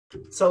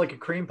Sound like a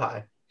cream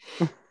pie.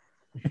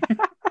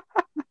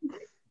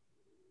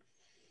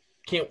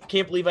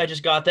 Can't believe I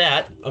just got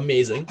that.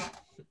 Amazing.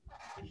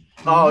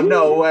 Oh,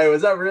 no way.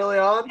 Was that really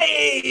on?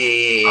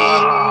 Hey,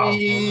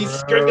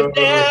 strike him Bro.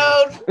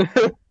 down.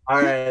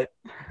 All right,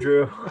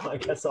 Drew, I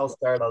guess I'll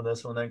start on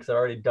this one then because I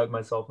already dug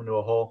myself into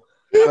a hole.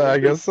 I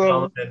guess so.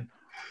 Gentlemen,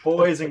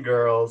 boys and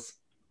girls,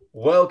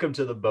 welcome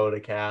to the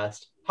BOTA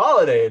cast,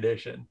 holiday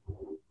edition.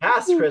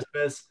 Past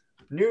Christmas,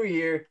 new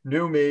year,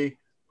 new me,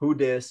 who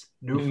dis,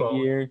 new New phone.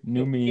 year,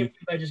 new Can't me. believe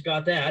I just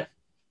got that.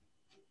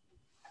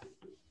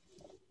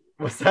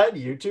 Was that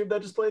YouTube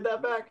that just played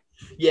that back?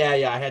 Yeah,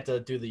 I had to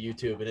do the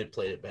YouTube and it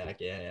played it back.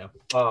 Yeah.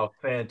 Oh,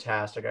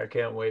 fantastic. I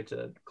can't wait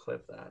to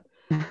clip that.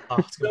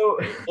 So,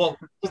 well,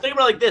 think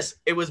about it like this.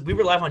 We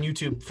were live on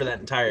YouTube for that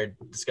entire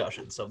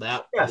discussion. So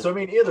that. Yeah, so I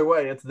mean, either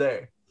way, it's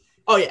there.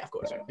 Oh, yeah, of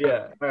course.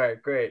 Yeah. All right,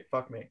 great.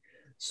 Fuck me.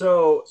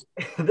 So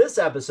this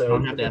episode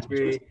Don't have to will ask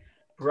be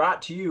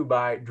brought to you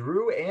by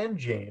Drew and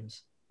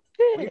James.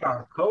 We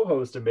are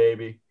co-hosting,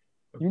 baby.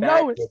 You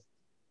know it.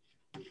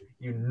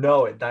 You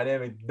know it.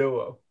 Dynamic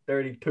duo.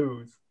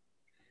 32s.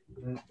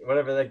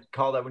 Whatever they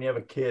call that when you have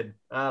a kid.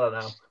 I don't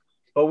know.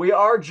 But we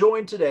are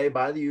joined today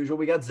by the usual.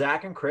 We got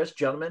Zach and Chris,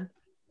 gentlemen,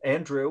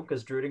 and Drew,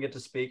 because Drew didn't get to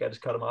speak. I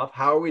just cut him off.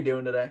 How are we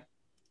doing today?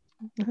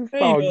 Hey,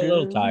 a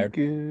little tired.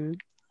 Good.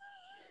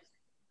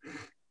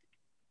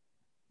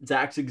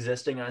 Zach's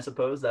existing, I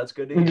suppose. That's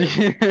good to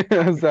hear.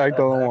 Yeah, Zach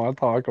doesn't want to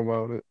talk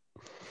about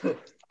it.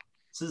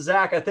 So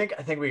Zach, I think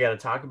we got to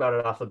talk about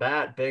it off the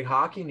bat. Big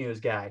hockey news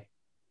guy.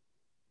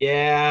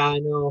 Yeah, I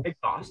know. Big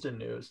Boston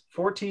news.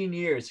 14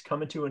 years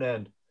coming to an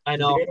end. I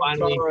know. Today,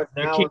 Finally, Chara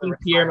they're now kicking in the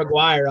Pierre retirement.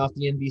 Maguire off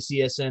the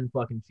NBCSN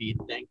fucking feed.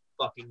 Thank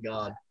fucking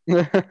God.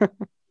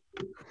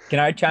 Can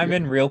I chime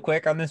in real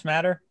quick on this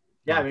matter?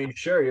 Yeah, I mean,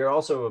 sure. You're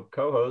also a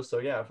co-host, so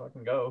yeah,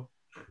 fucking go.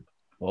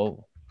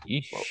 Whoa.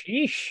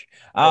 Sheesh.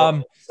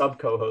 Well, sub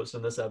co-host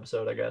in this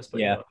episode, I guess. But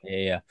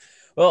Yeah.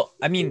 Well,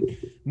 I mean,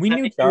 we I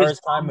knew think he was Chara's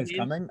time was nominated.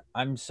 coming.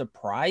 I'm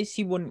surprised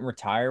he wouldn't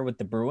retire with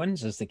the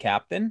Bruins as the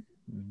captain.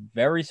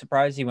 Very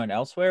surprised he went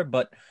elsewhere,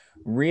 but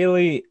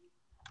really,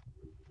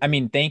 I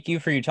mean, thank you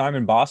for your time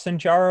in Boston,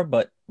 Chara,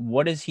 but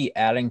what is he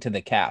adding to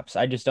the Caps?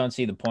 I just don't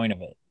see the point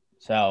of it.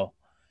 So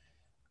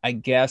I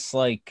guess,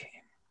 like,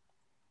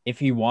 if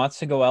he wants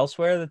to go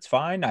elsewhere, that's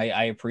fine.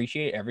 I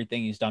appreciate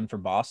everything he's done for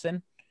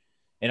Boston,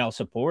 and I'll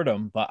support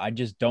him, but I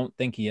just don't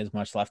think he has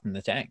much left in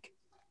the tank.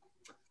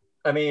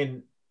 I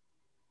mean,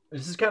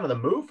 this is kind of the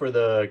move for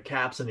the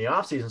Caps in the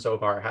offseason so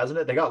far, hasn't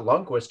it? They got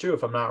Lundqvist too,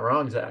 if I'm not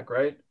wrong, Zach,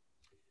 right?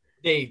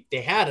 They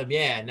had him,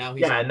 yeah. Now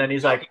he's And then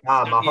he's like,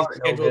 now my he's heart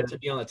no scheduled good. to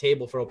be on the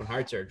table for open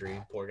heart surgery.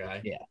 Poor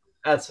guy. Yeah.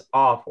 That's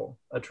awful,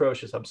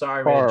 atrocious. I'm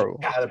sorry, man. Horrible.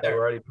 Had it, but we're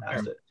already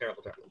past it.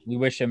 Terrible. We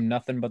wish him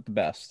nothing but the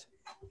best.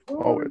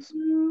 Always.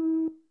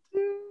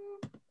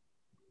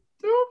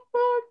 Don't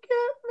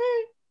forget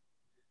me.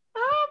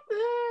 I'm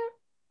there.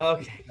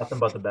 Okay. Nothing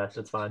but the best.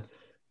 It's fine.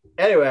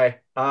 Anyway,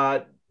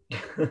 Drew,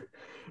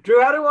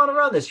 how do you want to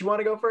run this? You want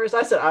to go first?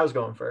 I said I was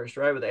going first,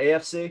 right? With the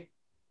AFC?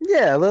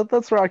 Yeah,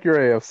 let's rock your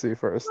AFC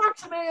first. Rock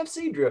some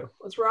AFC, Drew.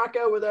 Let's rock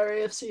out with our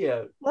AFC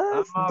out.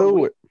 Let's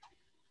do it.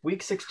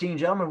 Week 16,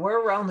 gentlemen.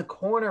 We're around the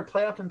corner.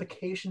 Playoff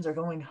implications are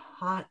going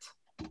hot,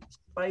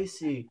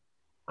 spicy.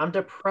 I'm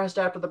depressed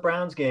after the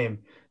Browns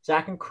game.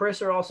 Zach and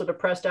Chris are also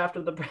depressed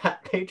after the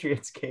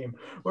Patriots game.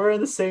 We're in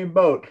the same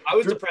boat. I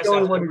was Drew's depressed the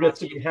only after one the who gets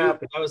to Browns be game,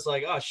 happy. too. I was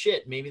like, oh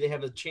shit, maybe they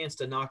have a chance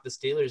to knock the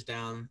Steelers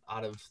down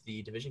out of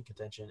the division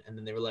contention, and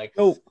then they were like,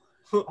 Oh,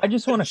 I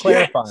just want to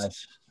clarify.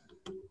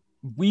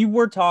 We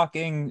were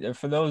talking,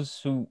 for those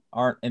who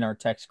aren't in our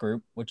text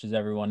group, which is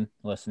everyone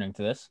listening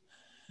to this,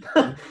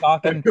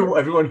 talking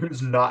Everyone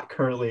who's not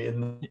currently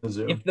in the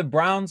Zoom. if the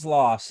Browns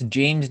lost,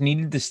 James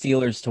needed the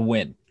Steelers to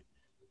win.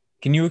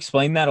 Can you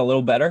explain that a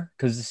little better?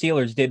 Because the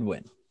Steelers did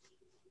win.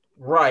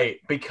 Right,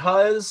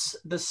 because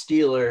the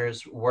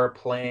Steelers were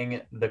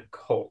playing the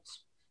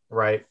Colts,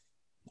 right?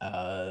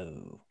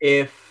 Oh.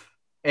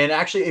 And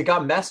actually it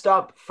got messed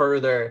up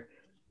further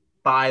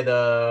by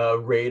the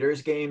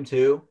Raiders game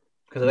too,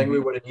 because I think we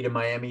would have needed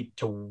Miami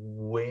to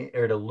win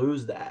or to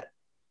lose that.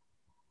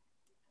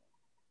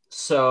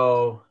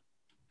 So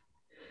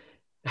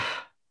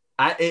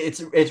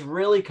it's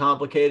really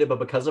complicated, but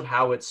because of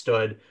how it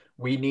stood,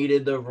 we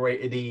needed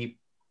the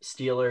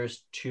Steelers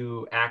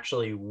to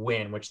actually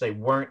win, which they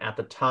weren't at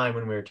the time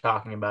when we were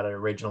talking about it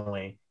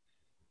originally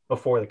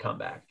before the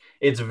comeback.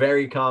 It's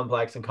very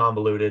complex and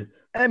convoluted.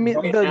 I mean,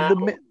 Right the now-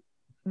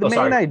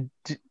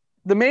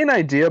 main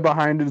idea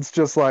behind it is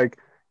just like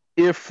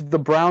if the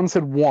Browns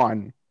had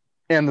won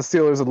and the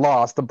Steelers had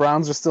lost, the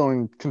Browns are still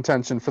in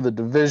contention for the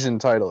division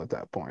title at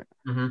that point.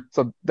 Mhm.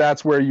 So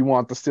that's where you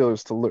want the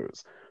Steelers to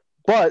lose.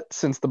 But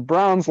since the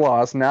Browns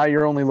lost, now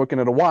you're only looking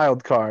at a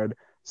wild card.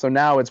 So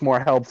now it's more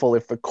helpful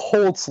if the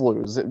Colts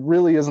lose. It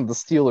really isn't the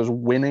Steelers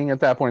winning at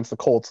that point. It's the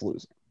Colts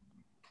losing.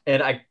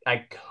 And I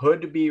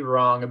could be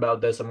wrong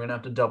about this. I'm going to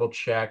have to double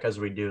check as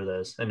we do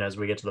this and as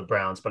we get to the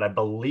Browns. But I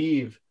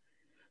believe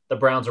the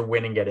Browns are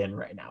winning it in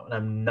right now. And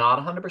I'm not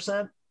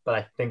 100%, but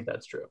I think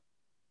that's true.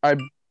 I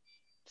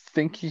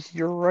think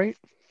you're right.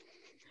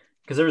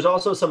 because there's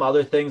also some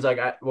other things like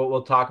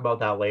we'll talk about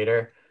that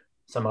later,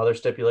 some other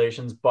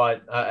stipulations.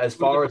 But as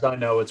far as I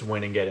know, it's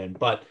win and get in.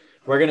 But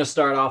we're gonna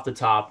start off the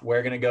top.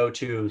 We're gonna go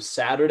to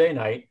Saturday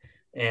night,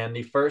 and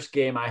the first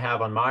game I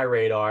have on my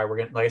radar. We're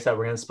gonna, like I said,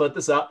 we're gonna split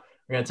this up.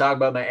 We're gonna talk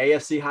about my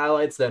AFC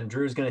highlights. Then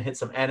Drew's gonna hit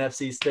some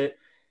NFC stit.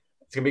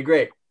 It's gonna be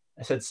great.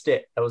 I said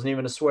stit. That wasn't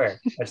even a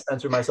swear. I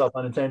censored myself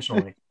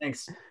unintentionally.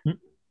 Thanks.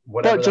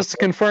 Whatever. But just to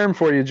confirm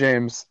for you,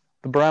 James,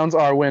 the Browns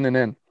are winning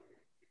in.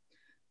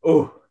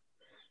 Oh,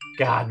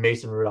 God,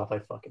 Mason Rudolph, I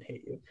fucking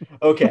hate you.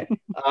 Okay.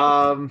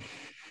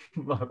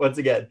 Once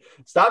again,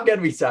 stop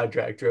getting me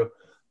sidetracked, Drew.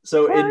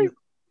 So in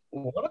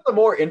one of the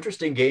more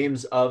interesting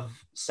games of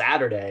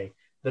Saturday,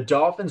 the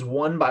Dolphins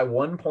won by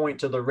 1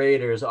 point to the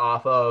Raiders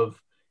off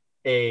of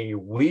a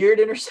weird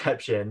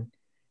interception.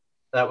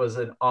 That was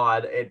an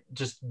odd. It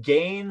just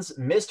gains,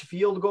 missed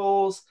field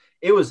goals.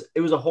 It was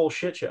a whole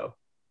shit show.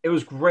 It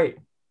was great.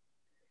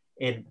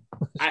 And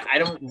I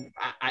don't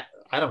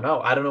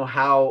know. I don't know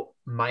how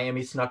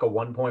Miami snuck a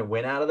 1 point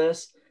win out of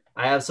this.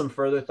 I have some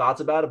further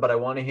thoughts about it, but I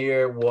want to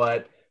hear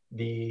what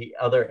the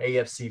other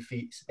AFC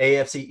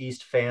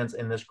East fans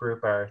in this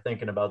group are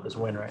thinking about this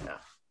win right now.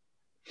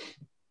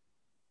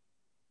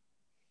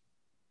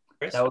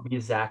 Chris? That would be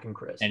Zach and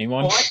Chris.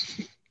 Anyone?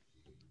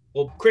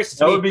 Well, Chris,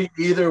 that would be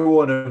either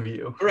one of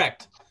you.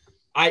 Correct.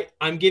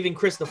 I'm giving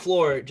Chris the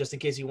floor just in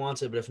case he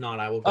wants it, but if not,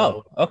 I will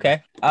go. Oh,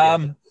 okay.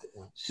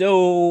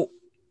 So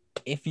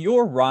if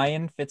you're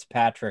Ryan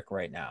Fitzpatrick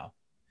right now,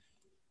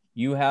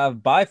 you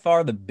have by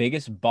far the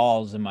biggest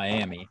balls in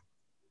Miami.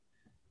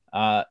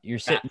 You're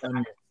sitting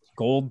on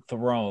gold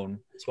throne.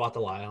 Swat the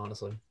lie,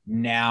 honestly.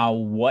 Now,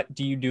 what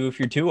do you do if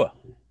you're Tua?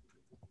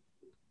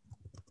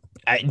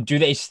 Do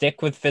they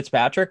stick with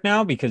Fitzpatrick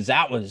now? Because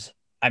that was,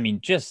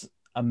 just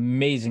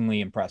amazingly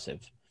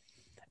impressive.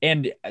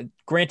 And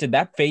granted,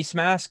 that face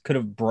mask could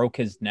have broke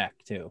his neck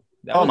too.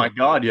 Oh my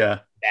God, yeah.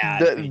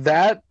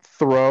 That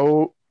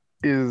throw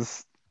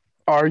is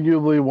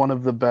arguably one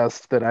of the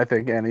best that I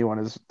think anyone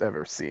has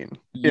ever seen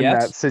in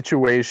that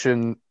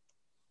situation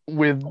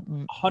with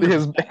 100%.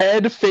 His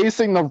head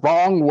facing the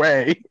wrong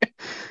way.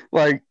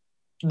 Like,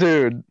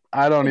 dude,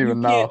 I don't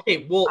even know.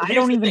 Okay, well, I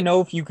don't even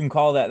know if you can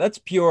call that. That's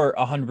pure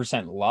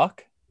 100%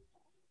 luck.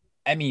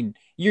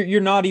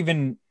 You're not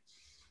even.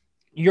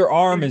 Your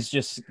arm is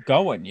just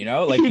going,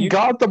 like he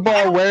got the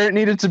ball where it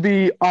needed to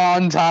be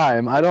on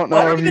time. I don't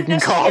know if you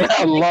can call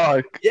that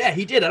luck. Yeah,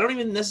 he did. I don't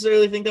even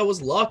necessarily think that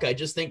was luck. I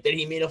just think that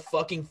he made a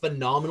fucking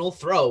phenomenal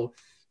throw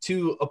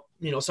to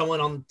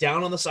someone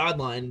down on the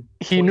sideline.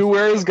 He knew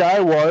where his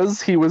guy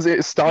was. He was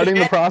starting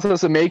the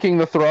process of making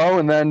the throw,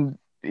 and then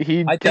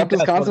he kept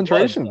his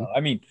concentration.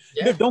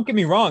 Don't get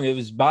me wrong. It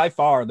was by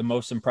far the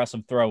most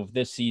impressive throw of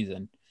this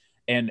season,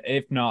 and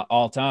if not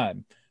all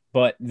time.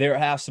 But there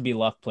has to be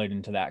luck played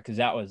into that because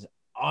that was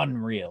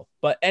unreal.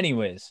 But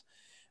anyways,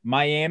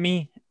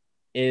 Miami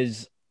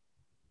is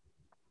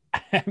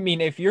 –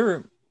 if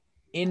you're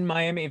in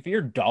Miami, if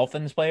you're a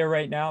Dolphins player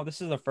right now, this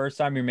is the first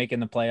time you're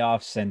making the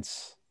playoffs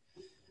since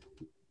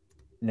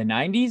the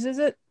 90s, is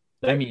it?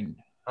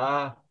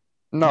 No.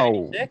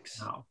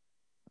 96? No.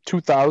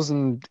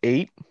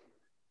 2008.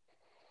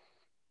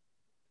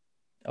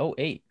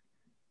 08.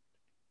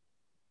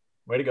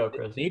 Way to go,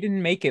 Chris. They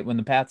didn't make it when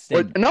the Pats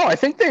did. No, I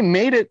think they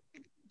made it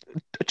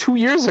 2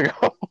 years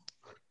ago.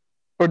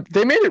 Or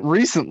they made it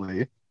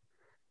recently.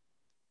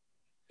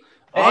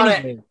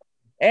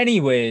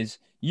 Anyways,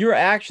 you're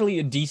actually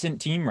a decent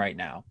team right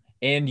now.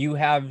 And you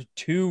have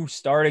two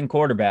starting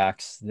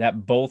quarterbacks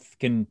that both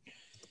can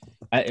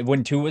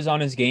when Tua's on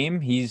his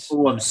game, he's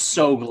Oh, I'm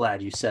so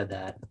glad you said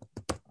that.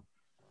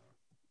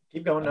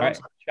 Keep going. All right.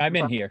 Chime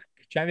in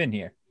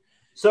here.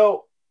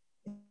 So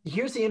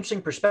here's the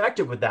interesting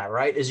perspective with that,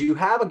 right? Is you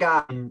have a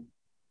guy,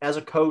 as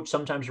a coach,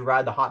 sometimes you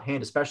ride the hot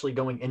hand, especially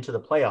going into the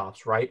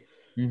playoffs, right?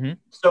 Mm-hmm.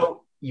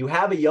 So you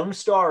have a young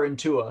star in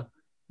Tua.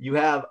 You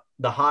have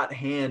the hot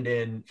hand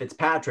in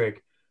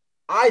Fitzpatrick.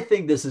 I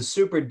think this is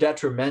super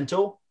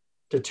detrimental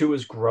to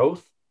Tua's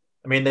growth.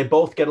 They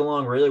both get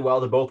along really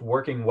well. They're both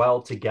working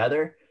well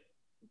together,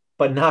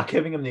 but not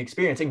giving him the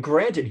experience. And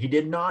granted, he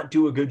did not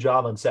do a good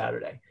job on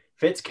Saturday.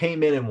 Fitz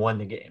came in and won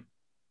the game.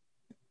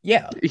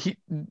 Yeah.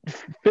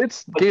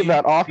 Fitz gave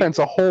that offense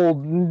a whole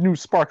new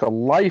spark of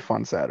life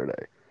on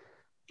Saturday.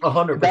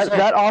 100%.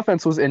 That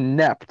offense was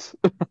inept.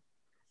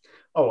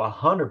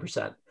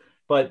 100%.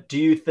 But do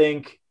you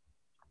think,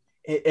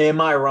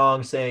 am I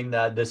wrong saying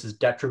that this is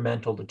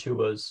detrimental to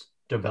Tua's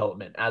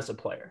development as a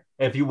player,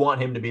 if you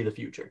want him to be the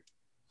future?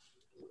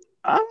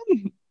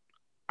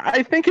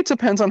 I think it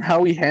depends on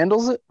how he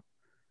handles it.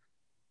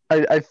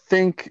 I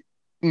think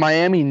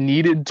Miami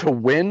needed to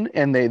win,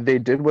 and they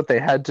did what they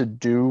had to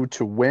do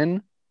to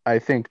win. I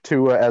think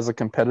Tua, as a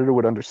competitor,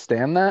 would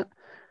understand that.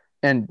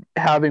 And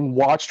having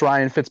watched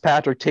Ryan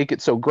Fitzpatrick take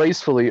it so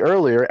gracefully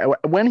earlier,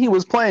 when he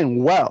was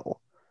playing well,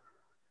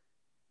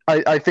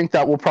 I think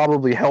that will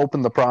probably help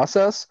in the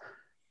process.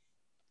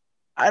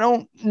 I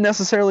don't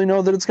necessarily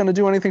know that it's going to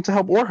do anything to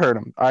help or hurt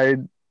him. I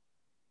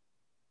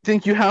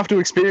think you have to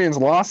experience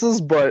losses,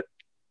 but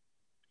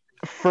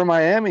for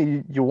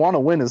Miami, you want to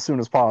win as soon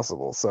as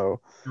possible. So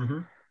Mm-hmm.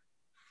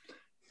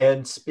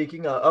 And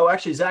speaking of,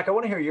 actually, Zach, I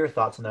want to hear your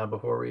thoughts on that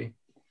before we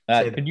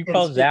say that. Could you And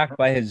call Zach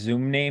by his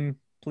Zoom name,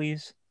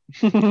 please?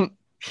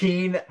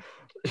 Peen,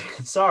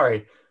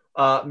 sorry,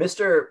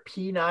 Mr.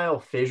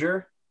 Penile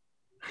Fissure.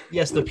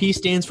 Yes, the P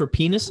stands for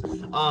penis.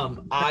 It's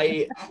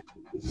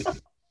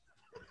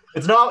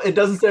not. It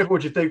doesn't stand for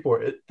what you think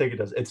it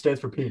does. It stands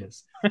for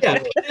penis.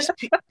 Yeah,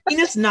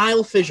 penis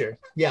Nile Fissure.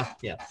 Yeah.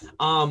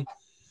 I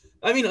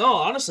mean,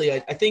 honestly,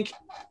 I think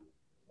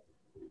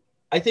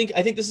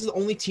this is the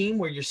only team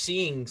where you're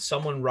seeing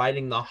someone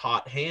riding the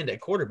hot hand at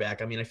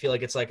quarterback. I mean, I feel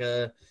like it's like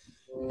a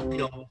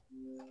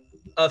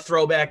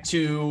throwback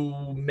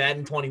to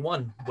Madden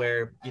 21,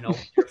 where you're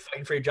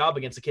fighting for your job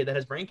against a kid that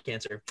has brain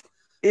cancer.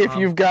 if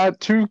you've got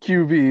 2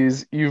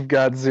 QBs, you've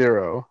got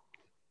 0.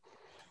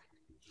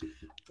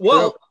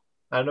 Well,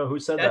 I don't know who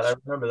said that. I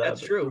remember that.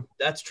 That's true.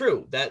 That's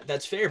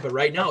fair. But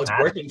right now, it's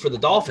working for the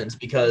Dolphins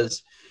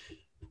because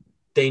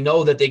they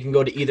know that they can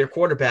go to either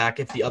quarterback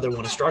if the other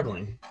one is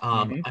struggling.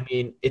 I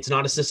mean, it's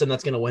not a system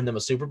that's going to win them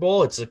a Super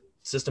Bowl. It's a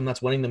system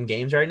that's winning them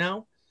games right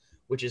now,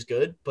 which is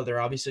good. But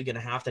they're obviously going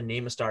to have to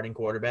name a starting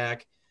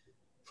quarterback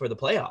for the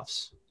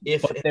playoffs.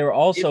 But they're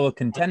also a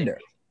contender.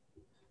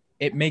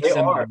 It makes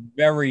them a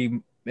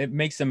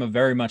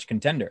very much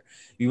contender.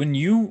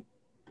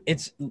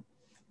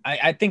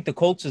 I think the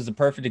Colts is the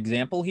perfect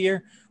example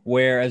here,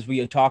 where, as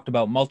we talked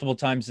about multiple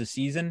times this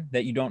season,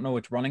 that you don't know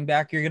which running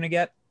back you're going to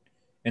get,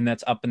 and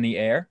that's up in the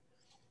air.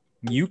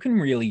 You can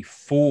really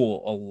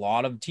fool a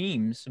lot of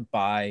teams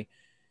by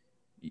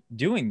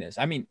doing this.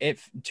 I mean,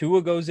 if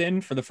Tua goes in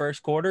for the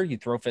first quarter, you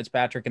throw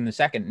Fitzpatrick in the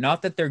second.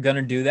 Not that they're going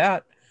to do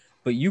that,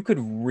 but you could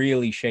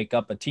really shake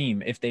up a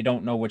team if they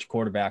don't know which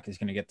quarterback is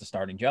going to get the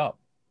starting job.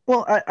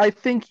 Well, I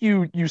think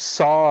you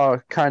saw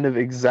kind of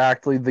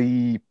exactly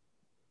the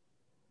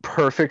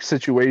perfect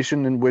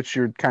situation in which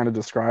you're kind of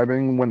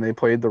describing when they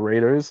played the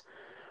Raiders,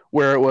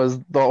 where it was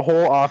the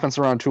whole offense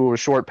around Tua was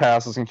short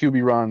passes and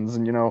QB runs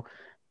and,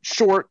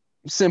 short,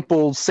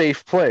 simple,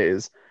 safe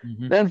plays.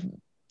 Mm-hmm.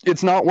 Then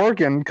it's not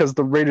working because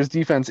the Raiders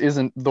defense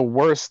isn't the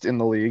worst in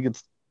the league.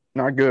 It's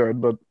not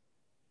good, but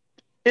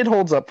it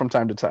holds up from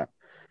time to time.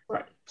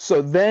 Right.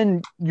 So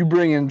then you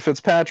bring in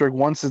Fitzpatrick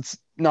once it's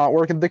not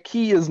working. The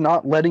key is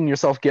not letting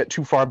yourself get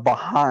too far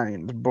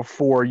behind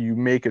before you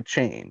make a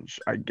change,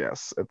 I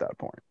guess, at that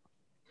point.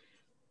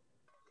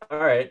 All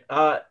right.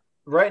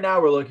 Right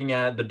now we're looking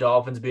at the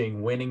Dolphins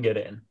being win and get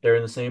in. They're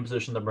in the same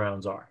position the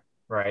Browns are,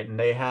 right? And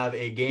they have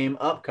a game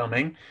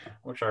upcoming,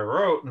 which I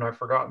wrote and I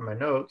forgot in my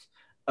notes,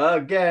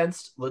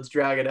 against, let's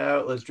drag it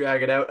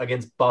out,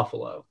 against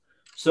Buffalo.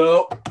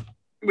 So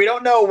we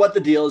don't know what the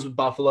deal is with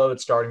Buffalo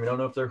at starting. We don't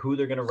know who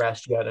they're going to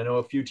rest yet. I know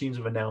a few teams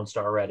have announced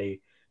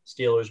already,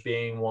 Steelers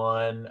being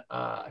one.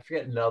 I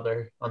forget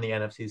another on the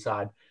NFC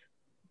side.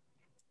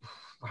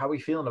 How are we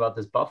feeling about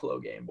this Buffalo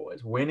game,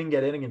 boys? Win and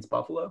get in against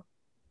Buffalo?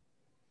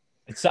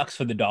 It sucks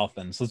for the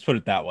Dolphins. Let's put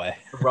it that way.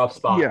 Rough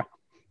spot.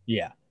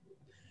 Yeah.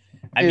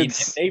 I mean,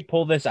 if they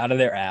pull this out of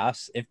their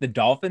ass, if the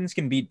Dolphins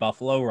can beat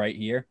Buffalo right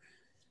here,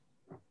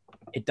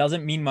 it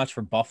doesn't mean much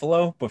for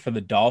Buffalo, but for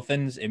the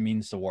Dolphins, it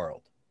means the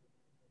world.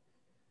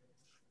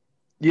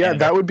 Yeah,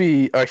 that would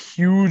be a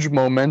huge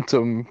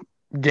momentum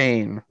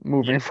gain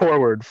moving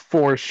forward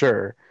for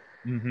sure.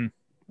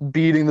 Mm-hmm.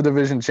 Beating the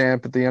division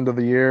champ at the end of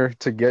the year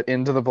to get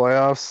into the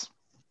playoffs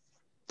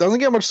doesn't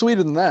get much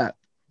sweeter than that.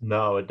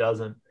 No, it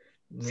doesn't.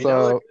 We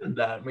know they're good at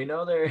that. We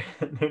know they're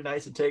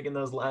nice at taking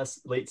those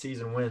late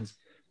season wins.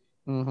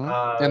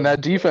 Mm-hmm. And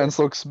that defense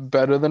looks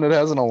better than it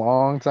has in a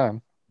long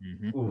time.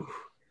 Mm-hmm.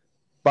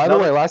 By the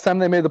way, last time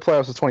they made the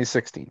playoffs was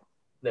 2016.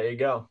 There you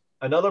go.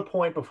 Another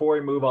point before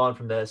we move on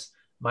from this.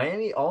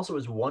 Miami also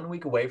is 1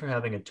 week away from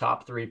having a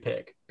top 3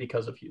 pick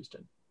because of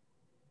Houston.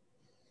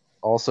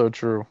 Also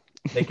true.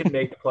 They can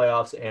make the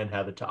playoffs and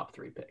have a top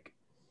 3 pick.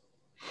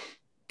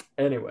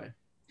 Anyway,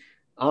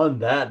 on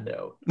that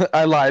note,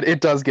 I lied. It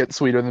does get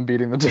sweeter than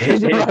beating the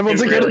division rival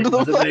to get into the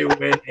playoffs. They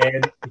win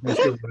and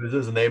Houston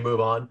loses and they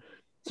move on.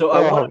 So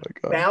I want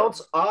to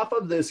bounce off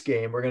of this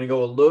game. We're going to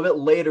go a little bit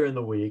later in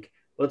the week.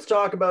 Let's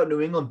talk about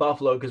New England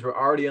Buffalo because we're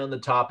already on the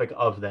topic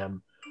of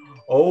them.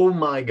 Oh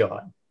my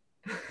God.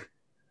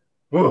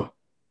 Whoa.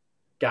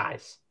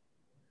 Guys,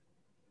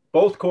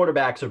 both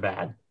quarterbacks are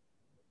bad.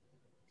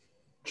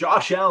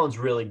 Josh Allen's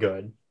really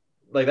good.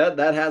 Like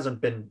that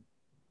hasn't been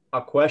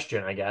a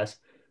question, I guess.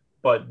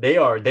 But they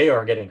are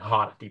getting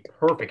hot at the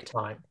perfect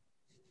time.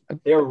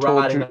 They're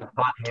riding the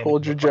hot hand.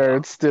 Told you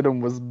Jarrett Stidham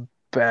was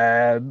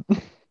bad.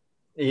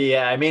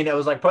 Yeah, I mean, it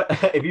was like,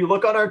 if you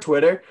look on our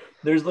Twitter,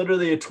 there's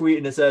literally a tweet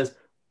and it says,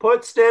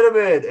 put Stidham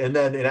in. And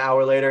then an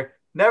hour later,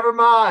 never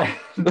mind.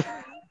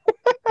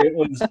 It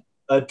was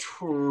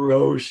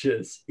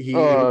atrocious. He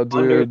was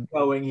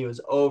underthrowing, he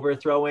was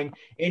overthrowing,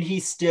 and he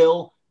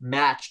still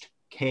matched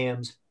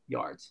Cam's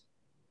yards.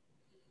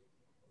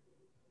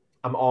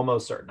 I'm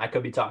almost certain. I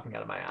could be talking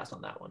out of my ass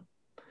on that one.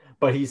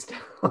 But he's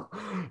still,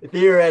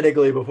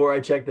 theoretically, before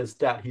I check this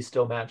stat, he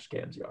still matched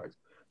Cam's yards.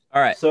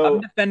 All right, so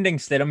I'm defending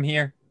Stidham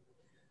here.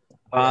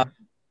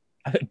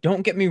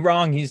 Don't get me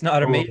wrong, he's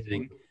not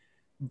amazing.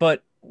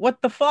 But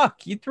what the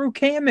fuck? You threw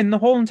Cam in the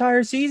whole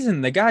entire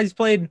season. The guy's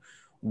played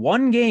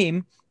one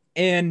game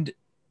and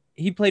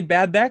he played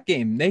bad that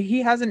game.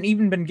 He hasn't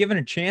even been given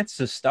a chance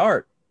to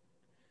start.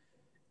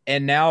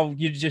 And now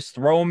you just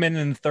throw him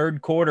in the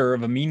third quarter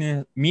of a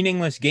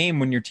meaningless game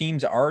when your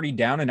team's already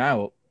down and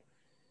out.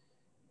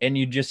 And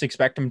you just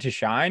expect him to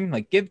shine?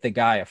 Like, give the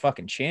guy a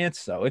fucking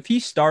chance, though. If he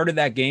started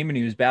that game and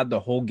he was bad the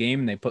whole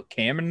game and they put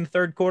Cam in the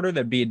third quarter,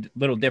 that'd be a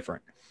little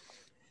different.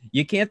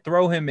 You can't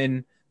throw him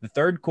in the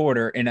third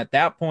quarter, and at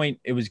that point,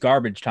 it was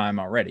garbage time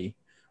already.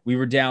 We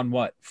were down,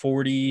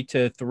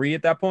 40-3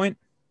 at that point?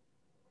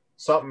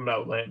 Something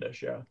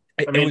outlandish, yeah.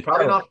 It I mean, was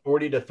probably terrible.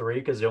 not 40-3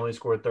 because they only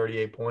scored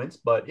 38 points,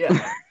 but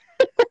yeah.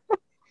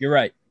 You're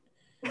right.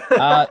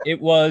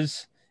 It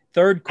was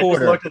third I just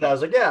quarter. looked at that. I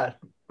was like, yeah,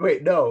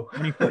 wait, no.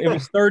 It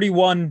was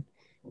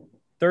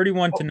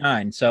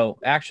 31-9. So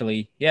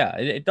actually, yeah,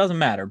 it doesn't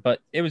matter, but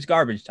it was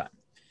garbage time.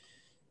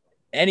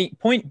 Any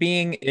point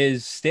being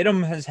is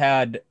Stidham has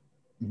had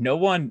no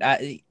one.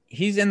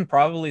 He's in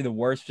probably the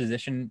worst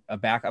position a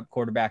backup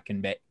quarterback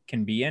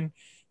can be in.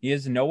 He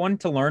has no one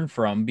to learn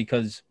from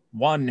because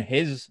one,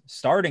 his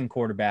starting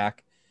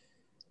quarterback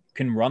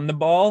can run the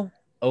ball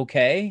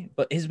okay,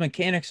 but his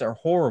mechanics are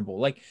horrible.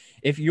 Like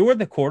if you're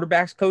the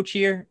quarterbacks coach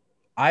here,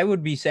 I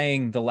would be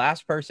saying the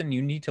last person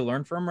you need to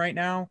learn from right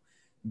now,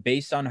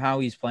 based on how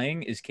he's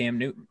playing, is Cam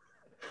Newton.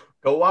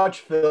 Go watch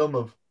film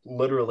of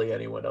literally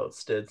anyone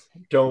else did.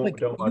 Don't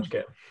watch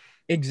Cam.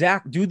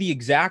 Do the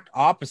exact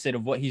opposite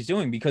of what he's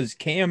doing because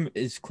Cam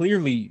is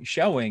clearly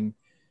showing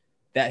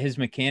that his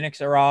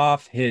mechanics are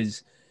off,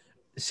 his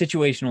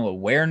situational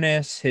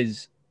awareness,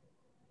 his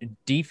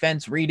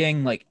defense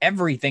reading, like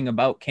everything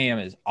about Cam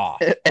is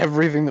off.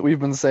 Everything that we've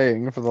been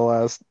saying for the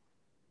last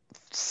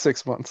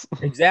 6 months.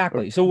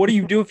 Exactly. So what do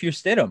you do if you're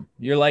Stidham?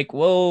 You're like,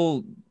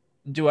 well,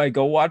 do I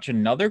go watch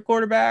another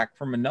quarterback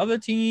from another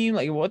team?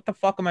 Like, what the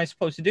fuck am I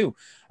supposed to do?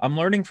 I'm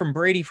learning from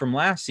Brady from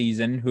last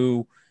season,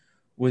 who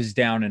was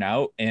down and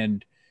out.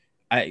 And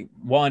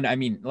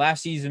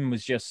last season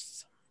was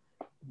just,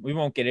 we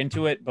won't get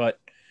into it, but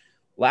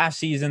last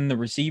season, the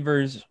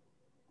receivers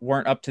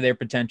weren't up to their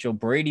potential.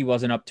 Brady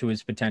wasn't up to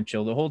his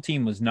potential. The whole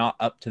team was not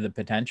up to the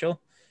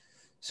potential.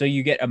 So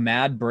you get a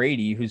mad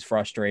Brady who's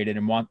frustrated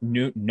and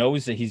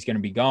knows that he's going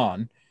to be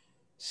gone.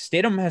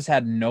 Stidham has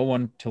had no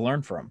one to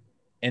learn from.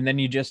 And then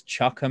you just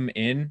chuck him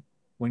in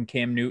when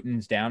Cam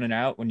Newton's down and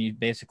out, when you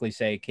basically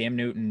say, Cam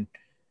Newton,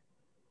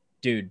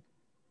 dude,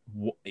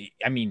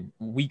 I mean,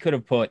 I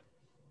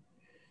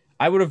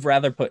would have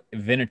rather put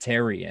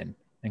Vinatieri in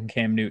than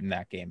Cam Newton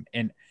that game.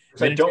 And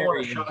I don't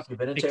want to shock you.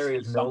 Vinatieri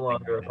is no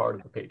longer a part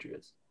of the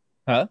Patriots.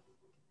 Huh?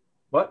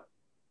 What?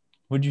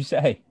 What'd you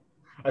say?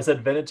 I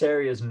said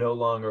Vinatieri is no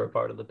longer a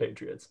part of the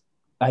Patriots.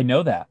 I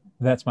know that.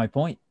 That's my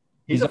point.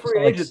 He's a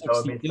free agent,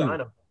 though. I mean,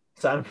 sign him.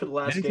 Sign him for the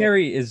last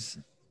Vinatieri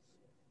game.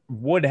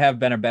 Would have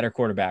been a better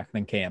quarterback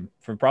than Cam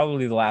for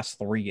probably the last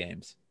 3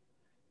 games.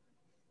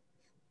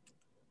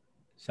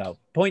 So,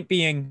 point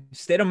being,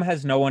 Stidham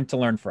has no one to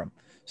learn from.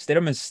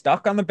 Stidham is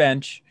stuck on the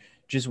bench,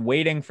 just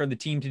waiting for the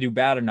team to do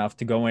bad enough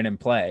to go in and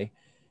play.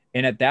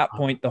 And at that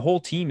point, the whole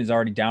team is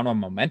already down on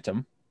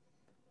momentum.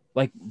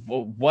 Like,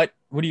 what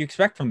do you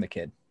expect from the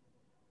kid?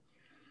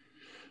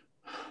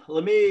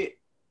 Let me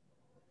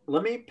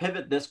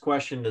pivot this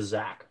question to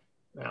Zach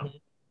now.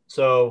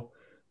 So,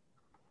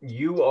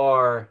 you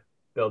are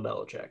Bill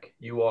Belichick.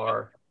 You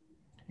are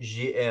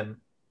GM.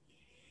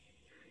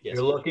 Yes.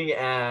 You're looking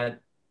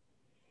at,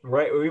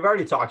 right, we've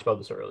already talked about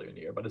this earlier in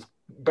the year, but it's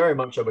very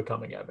much so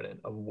becoming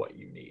evident of what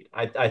you need,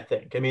 I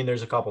think. I mean,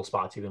 there's a couple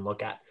spots you can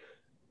look at.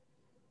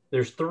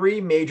 There's 3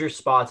 major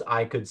spots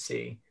I could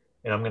see,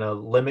 and I'm going to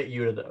limit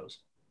you to those.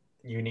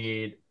 You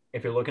need,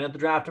 if you're looking at the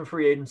draft and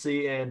free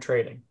agency and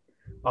trading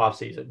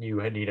offseason,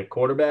 you need a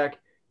quarterback,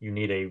 you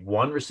need a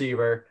 1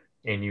 receiver,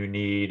 and you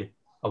need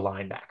a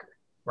linebacker,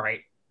 right?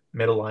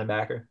 Middle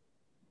linebacker.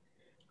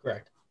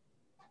 Correct.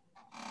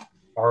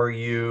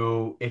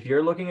 If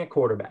you're looking at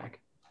quarterback,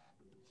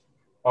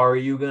 are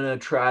you going to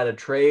try to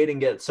trade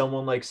and get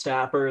someone like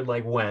Stafford,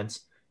 like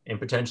Wentz, and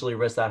potentially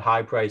risk that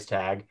high price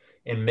tag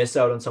and miss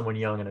out on someone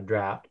young in a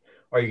draft?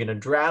 Are you going to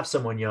draft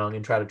someone young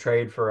and try to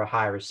trade for a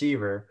high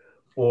receiver,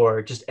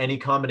 or just any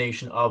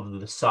combination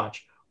of the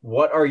such?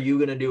 What are you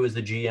going to do as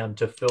the GM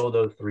to fill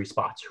those 3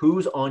 spots?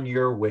 Who's on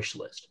your wish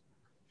list?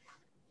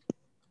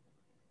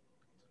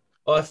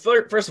 Well,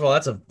 first of all,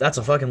 that's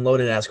a fucking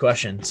loaded ass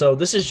question. So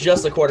this is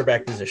just the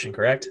quarterback position,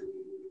 correct?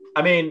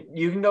 I mean,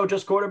 you can go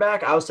just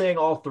quarterback. I was saying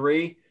all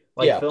 3,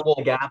 fill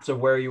the gaps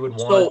of where you would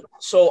want.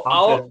 So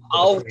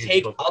I'll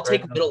take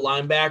middle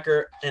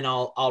linebacker and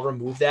I'll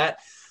remove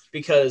that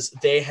because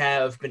they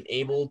have been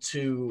able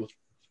to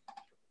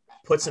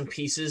put some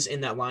pieces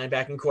in that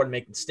linebacking core to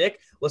make it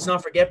stick. Let's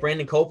not forget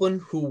Brandon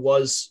Copeland, who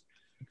was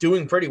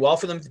doing pretty well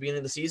for them at the beginning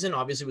of the season,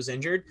 obviously was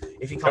injured.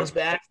 If he comes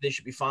back, they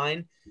should be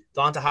fine.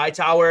 Donta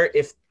Hightower,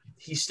 if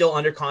he's still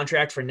under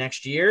contract for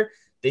next year,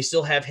 they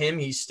still have him.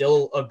 He's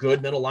still a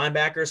good middle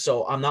linebacker,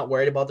 so I'm not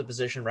worried about the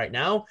position right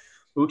now.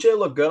 Uche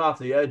looked good off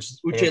the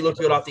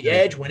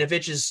edge.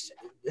 Winovich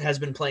has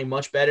been playing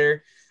much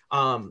better.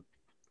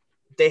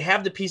 they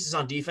have the pieces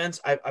on defense.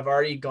 I've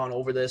already gone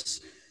over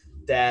this,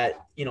 that,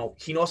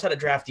 he knows how to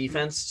draft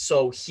defense,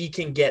 so he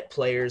can get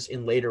players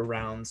in later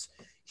rounds.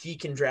 He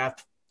can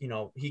draft,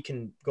 he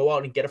can go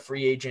out and get a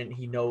free agent.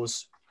 He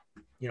knows,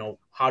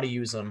 how to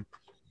use them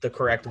the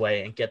correct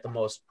way and get the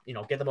most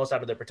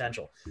out of their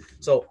potential.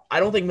 So I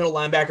don't think middle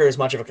linebacker is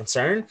much of a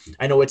concern.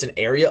 I know it's an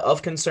area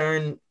of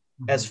concern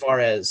as far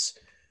as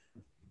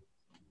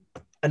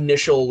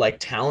initial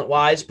talent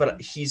wise, but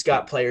he's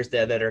got players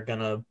there that are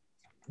gonna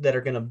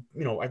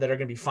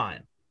be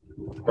fine.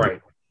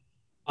 Right.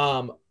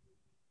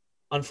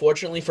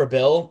 Unfortunately for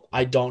Bill,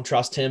 I don't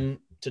trust him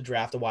to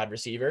draft a wide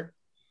receiver.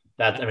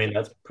 That's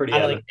pretty. I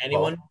don't think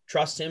anyone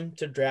trusts him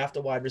to draft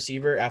a wide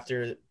receiver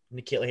after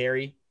N'Keal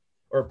Harry,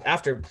 or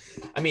after.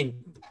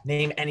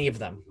 Name any of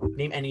them.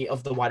 Name any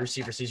of the wide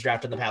receivers he's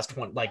drafted in the past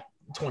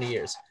 20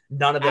 years.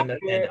 None of them have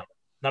been out.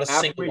 Not a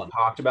single one.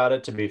 Talked about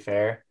it. To be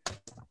fair,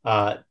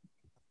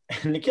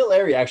 N'Keal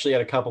Harry actually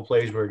had a couple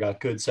plays where he got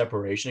good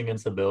separation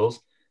against the Bills.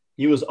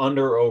 He was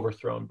under or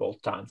overthrown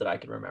both times that I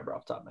can remember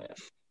off the top of my head.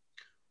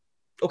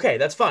 Okay,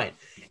 that's fine.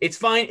 It's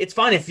fine if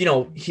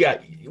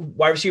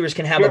wide receivers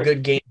can have a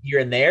good game here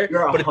and there.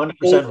 You're 100%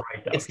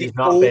 right. Though. It's the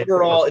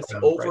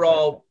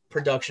overall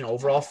production,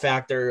 overall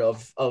factor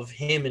of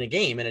him in a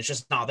game, and it's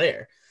just not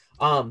there.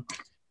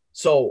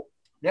 So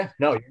yeah,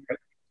 no, you're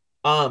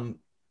right.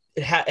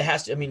 It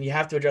has to. You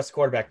have to address the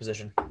quarterback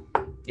position.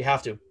 You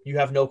have to. You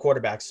have no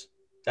quarterbacks.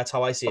 That's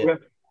how I see it.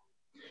 Okay.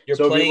 You're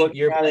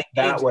playing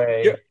that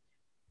way.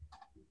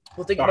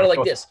 Well, think about it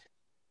like this.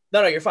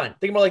 No, you're fine.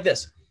 Think about it like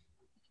this.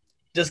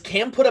 Does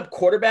Cam put up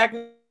quarterback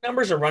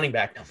numbers or running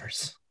back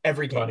numbers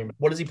every game?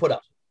 What does he put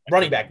up?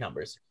 Running back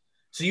numbers.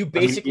 So you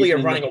basically are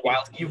running a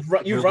wild. You've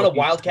run a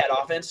wildcat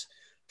offense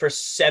for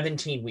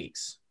 17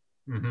 weeks.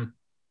 Mm-hmm.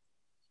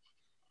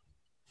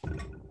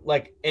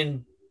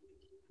 And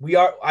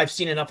I've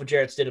seen enough of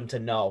Jarrett Stidham to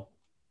know.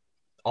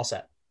 All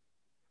set.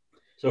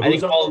 So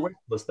who's on your wish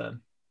list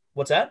then?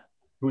 What's that?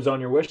 Who's on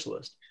your wish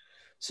list?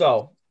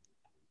 So,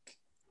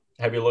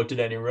 have you looked at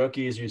any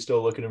rookies? Are you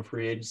still looking in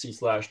free agency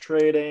 /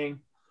 trading?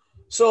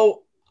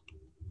 So,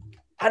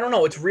 I don't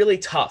know. It's really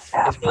tough.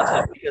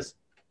 Because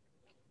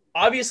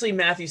obviously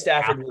Matthew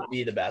Stafford will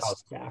be the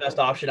best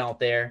option out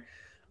there.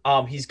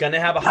 He's going to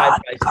have a high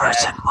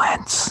price tag.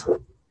 Wentz.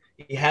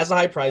 He has a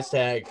high price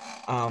tag,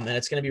 and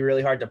it's going to be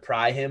really hard to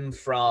pry him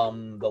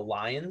from the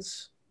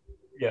Lions.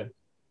 Yeah.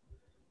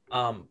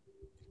 I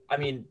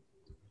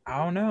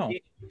don't know.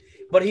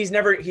 But he's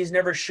never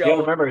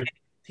shown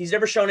he's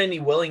never shown any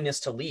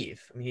willingness to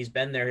leave. He's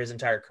been there his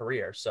entire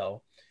career.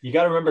 So you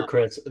got to remember,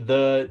 Chris,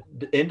 the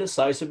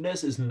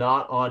indecisiveness is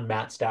not on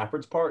Matt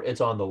Stafford's part.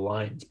 It's on the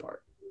Lions'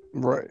 part.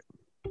 Right.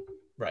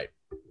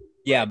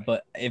 Yeah,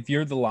 but if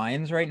you're the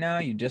Lions right now,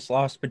 you just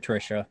lost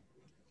Patricia.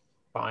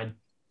 Fine.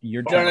 No.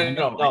 You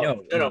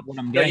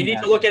need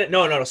to look at it.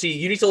 No. See,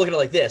 you need to look at it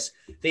like this.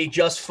 They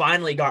just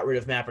finally got rid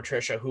of Matt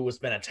Patricia, who has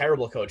been a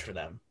terrible coach for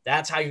them.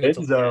 That's how you need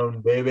to look at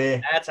it.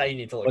 Baby. That's how you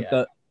need to look at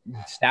it.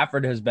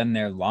 Stafford has been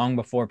there long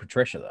before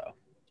Patricia, though.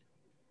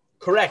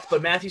 Correct,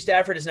 but Matthew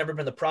Stafford has never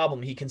been the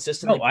problem. He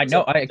consistently. No, I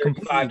know. I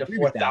completely to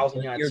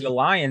 4,000 yards. You're the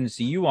Lions,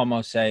 so you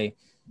almost say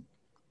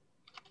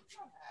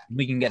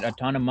we can get a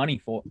ton of money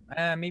for.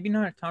 Maybe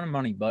not a ton of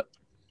money, but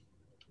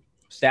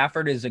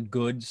Stafford is a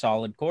good,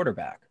 solid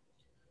quarterback.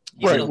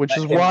 Right, which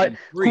is why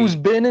who's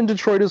been in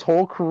Detroit his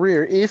whole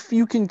career. If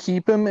you can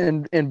keep him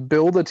and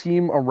build a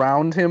team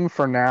around him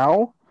for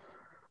now,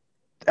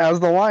 as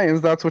the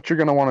Lions, that's what you're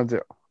going to want to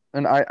do.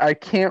 And I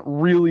can't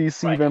really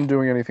see them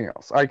doing anything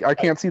else. I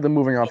can't see them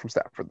moving on from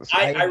Stafford this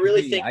year. I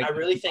really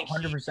think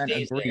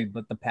 100% agree,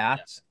 but the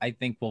Pats, I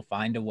think, will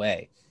find a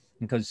way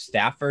because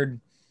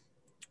Stafford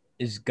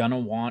is going to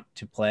want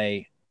to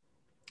play.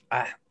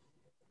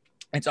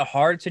 It's a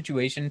hard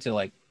situation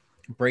to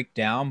break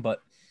down,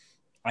 but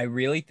I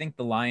really think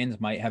the Lions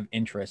might have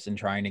interest in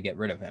trying to get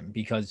rid of him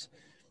because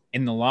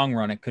in the long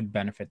run, it could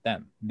benefit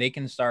them. They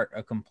can start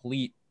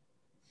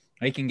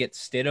they can get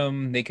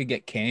Stidham. They could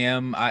get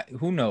Cam.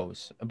 Who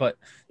knows? But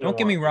don't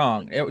get me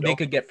wrong. They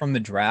could get from the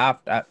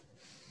draft.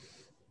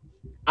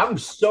 I'm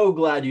so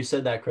glad you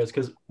said that, Chris,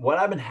 because what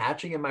I've been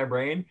hatching in my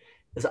brain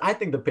is I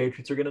think the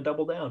Patriots are going to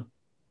double down.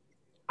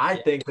 I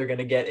think they're going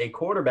to get a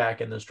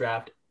quarterback in this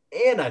draft,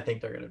 and I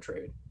think they're going to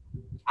trade.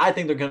 I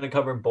think they're going to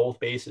cover both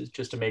bases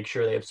just to make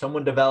sure they have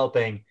someone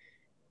developing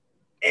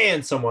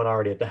and someone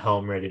already at the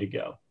helm ready to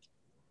go.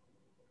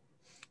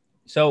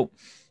 So,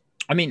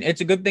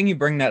 it's a good thing you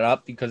bring that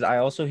up because I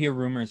also hear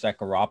rumors that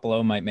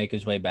Garoppolo might make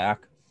his way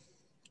back.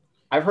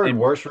 I've heard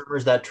worse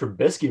rumors that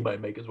Trubisky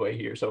might make his way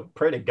here. So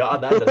pray to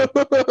God that doesn't.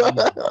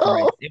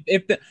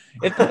 If the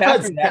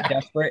Pats are that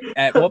desperate,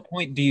 at what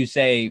point do you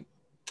say,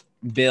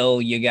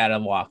 Bill, you got to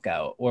walk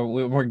out or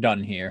we're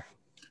done here?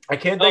 I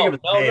can't think of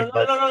his name.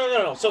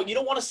 No. So you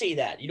don't want to say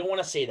that. You don't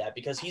want to say that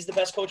because he's the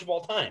best coach of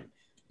all time.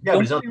 Yeah, but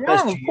he's not the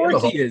best GM. Of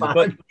course he is.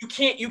 But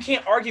you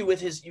can't argue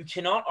with you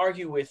cannot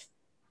argue with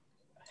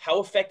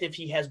how effective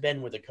he has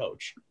been with a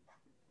coach.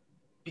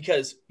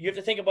 Because you have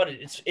to think about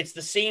it. It's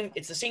the same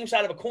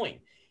side of a coin.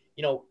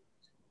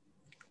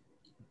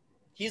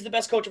 he's the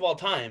best coach of all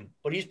time,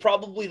 but he's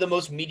probably the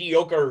most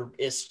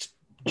mediocre-ist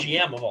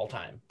GM of all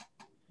time.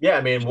 Yeah,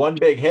 I mean, one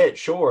big hit,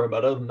 sure,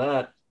 but other than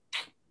that,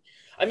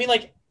 I mean,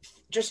 like,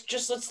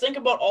 just let's think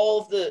about all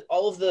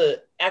of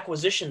the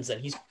acquisitions that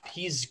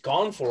he's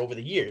gone for over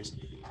the years.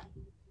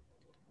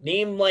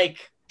 Name, like,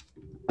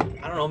 I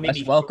don't know,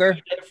 maybe Wes Welker?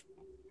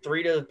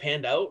 three to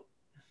panned out.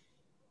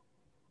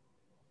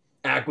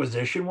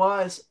 acquisition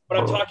wise, But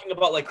I'm talking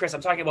about, like, Chris,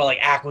 I'm talking about, like,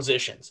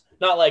 acquisitions.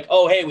 Not like,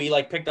 oh, hey, we,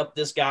 like, picked up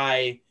this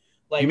guy.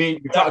 Like, you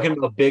mean you're talking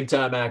about big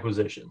time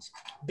acquisitions?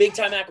 big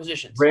time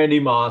acquisitions. Randy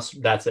Moss,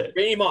 that's it.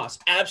 Randy Moss,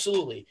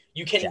 absolutely.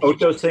 You can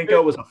Ocho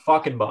Cinco was a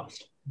fucking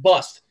bust.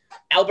 Bust.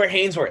 Albert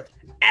Hainsworth,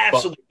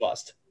 absolute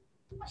bust.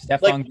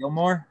 Stephon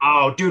Gilmore.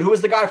 Oh, dude, who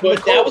was the guy from the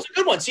That Colts? was a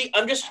good one. See,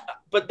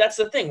 but that's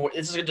the thing.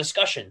 This is a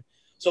discussion.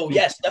 So,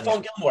 yes,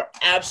 Stephon Gilmore,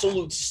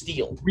 absolute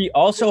steal. We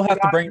also have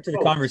to bring it to the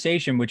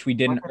conversation, which we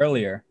didn't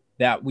earlier,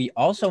 that we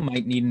also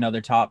might need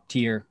another top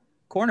tier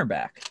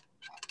cornerback.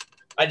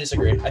 I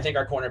disagree. I think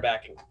our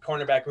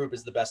cornerback group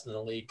is the best in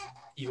the league,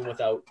 even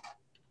without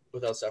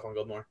Stephon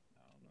Gilmore.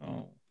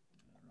 Oh,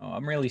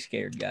 I'm really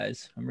scared,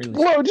 guys. I'm really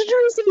scared. Whoa, did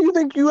you say you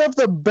think you have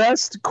the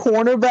best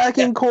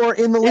cornerbacking core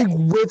in the league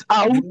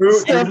without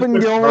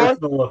Stephon Gilmore?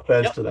 Personal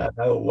offense to that.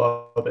 I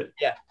love it.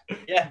 Yeah.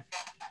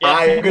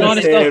 I'm going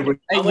to stand with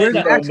Hey, where's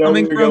Max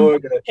coming from?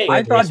 Hey,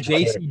 I thought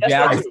JC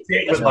Jackson.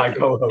 Guess what?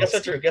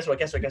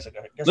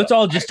 Let's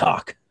all just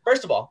talk.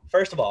 First of all,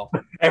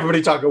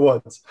 Everybody talk at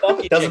once.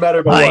 Funky Doesn't chicken, matter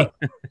about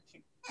what.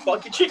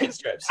 funky chicken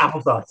strips.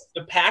 Applesauce.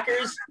 The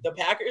Packers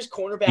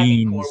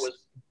cornerbacking core was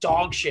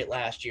dog shit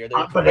last year.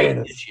 They're great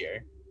Bananas. this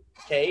year.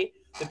 Okay?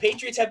 The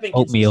Patriots have been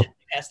Oatmeal. consistent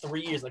the past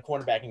 3 years in the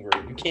cornerbacking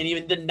group. You can't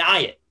even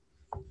deny it.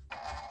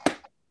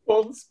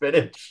 Pulled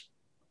spinach.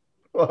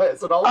 What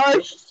is it all?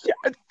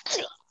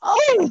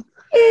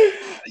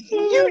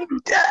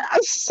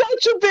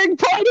 Such a big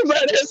part of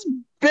that has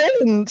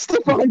been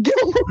Stephon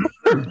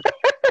Gilmore.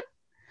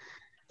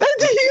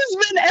 He's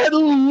been at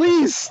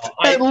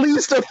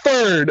least a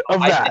third of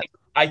that.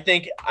 I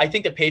think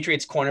the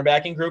Patriots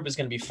cornerbacking group is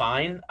going to be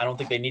fine. I don't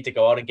think they need to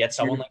go out and get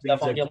someone like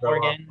Stephon Gilmore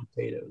again.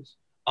 Potatoes.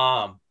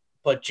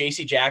 But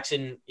J.C.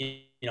 Jackson,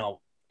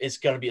 is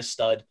going to be a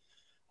stud.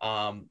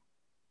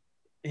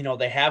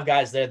 They have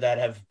guys there that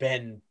have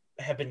been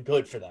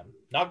good for them.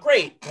 Not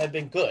great, but have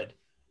been good.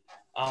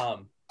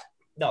 No,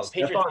 the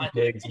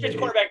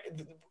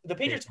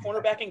Patriots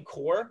cornerbacking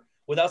core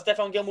without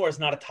Stephon Gilmore is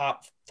not a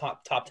top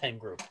 10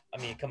 group. I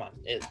mean, come on.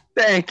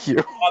 Thank you.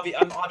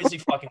 I'm obviously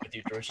fucking with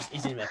you, Drew. It's just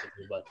easy to make it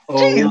through, but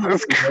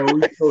Jesus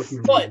Christ.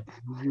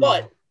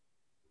 but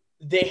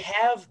they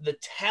have the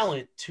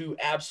talent to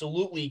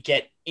absolutely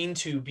get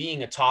into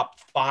being a top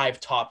 5,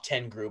 top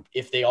 10 group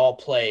if they all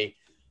play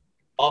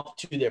up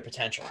to their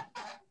potential.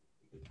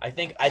 I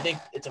think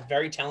it's a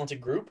very talented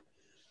group.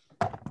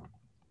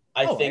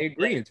 I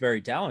agree. It's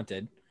very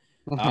talented.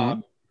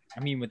 Mhm. I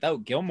mean,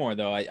 without Gilmore,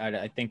 though,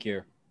 I think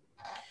you're.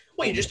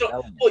 Well, you just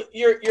don't. Well,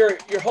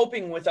 you're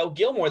hoping without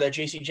Gilmore that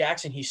J.C.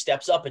 Jackson he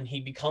steps up and he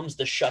becomes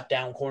the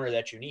shutdown corner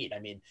that you need. I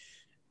mean,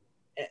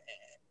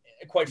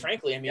 quite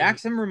frankly,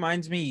 Jackson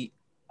reminds me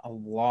a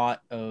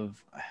lot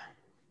of.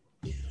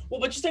 Well,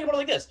 but just think about it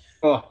like this.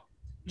 Oh.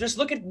 Just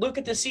look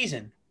at this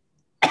season.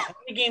 How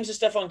many games has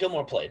Stephon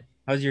Gilmore played?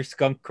 How's your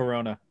skunk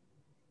Corona?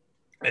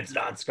 It's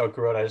not skunk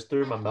Corona. I just threw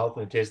it in my mouth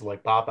and it tasted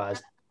like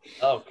Popeyes.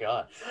 Oh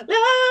God, love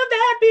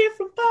that beer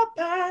from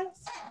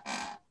Popeyes.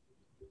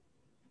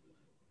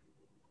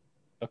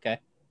 Okay.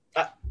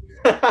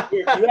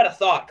 You had a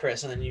thought,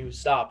 Chris, and then you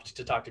stopped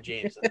to talk to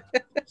James.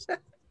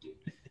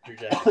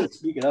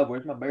 Speaking of,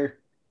 where's my beer?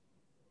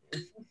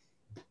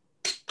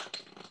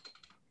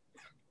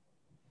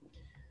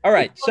 All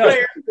right. So,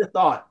 your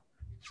thought,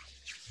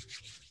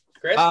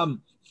 Chris.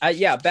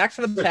 Back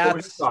to the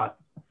Pats.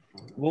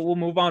 We'll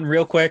move on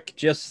real quick.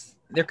 Just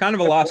they're kind of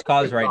a lost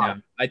cause right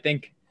now. I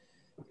think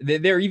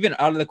they're even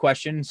out of the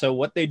question. So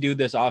what they do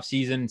this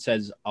offseason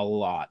says a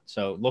lot.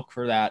 So look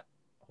for that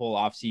whole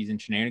offseason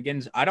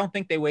shenanigans. I don't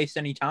think they waste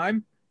any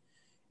time.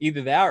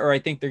 Either that or I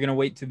think they're going to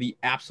wait to the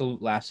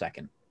absolute last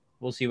second.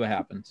 We'll see what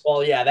happens.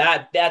 Well,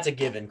 yeah, that's a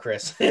given,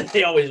 Chris.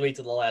 They always wait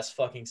to the last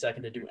fucking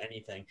second to do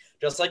anything.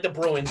 Just like the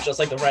Bruins, just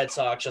like the Red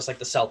Sox, just like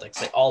the Celtics.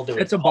 They all do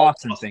it. It's a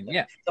Boston thing.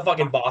 Yeah. It's a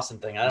fucking Boston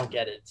thing. I don't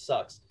get it. It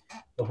sucks.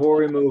 Before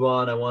we move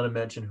on, I want to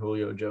mention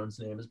Julio Jones'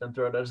 name has been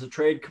thrown out as a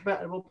trade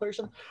compatible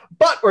person,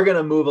 but we're going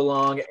to move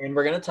along and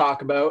we're going to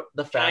talk about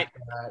the fact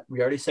that we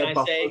already said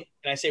Can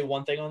I say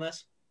one thing on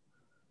this?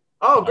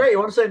 Oh, great. You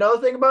want to say another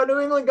thing about New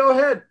England? Go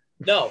ahead.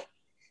 No.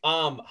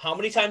 How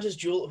many times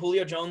has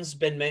Julio Jones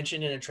been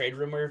mentioned in a trade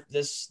rumor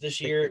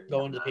this year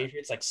going to the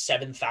Patriots? Like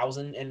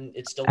 7,000, and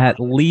it's still at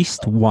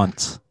least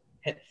once.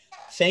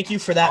 Thank you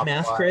for that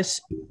math,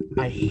 Chris.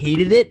 I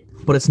hated it,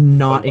 but it's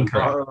not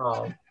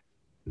incorrect.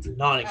 It's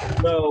not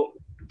incorrect. So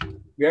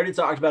we already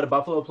talked about it.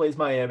 Buffalo plays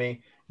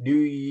Miami.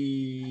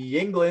 New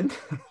England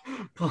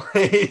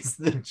plays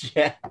the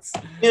Jets.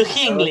 New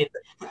England.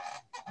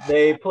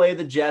 They play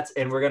the Jets,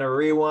 and we're going to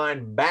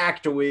rewind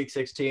back to week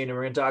 16, and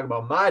we're going to talk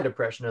about my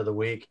depression of the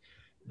week.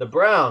 The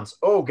Browns,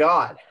 oh,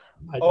 God.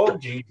 Oh,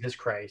 Jesus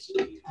Christ.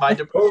 My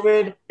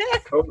depression.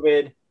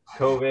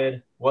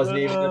 COVID wasn't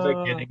even the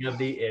beginning of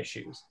the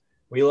issues.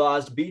 We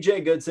lost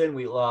BJ Goodson.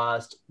 We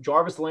lost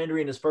Jarvis Landry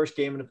in his first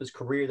game of his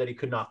career that he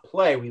could not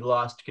play. We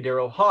lost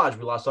Kadero Hodge.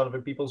 We lost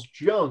Donovan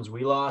Peoples-Jones.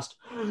 We lost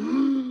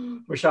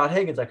Rashad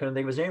Higgins. I couldn't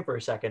think of his name for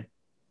a second.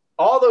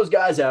 All those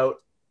guys out.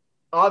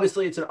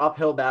 Obviously, it's an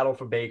uphill battle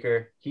for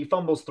Baker. He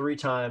fumbles 3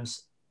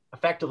 times,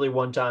 effectively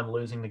 1 time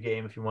losing the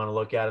game, if you want to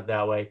look at it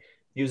that way.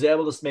 He was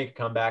able to make a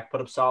comeback,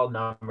 put up solid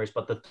numbers,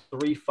 but the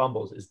 3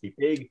 fumbles is the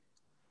big,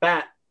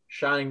 fat,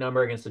 shining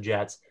number against the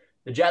Jets.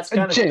 The Jets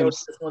kind of showed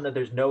this one that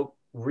there's no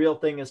real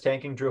thing as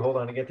tanking. Drew, hold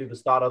on to get through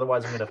this thought,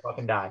 otherwise I'm going to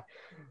fucking die.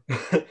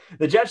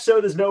 The Jets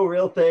showed there's no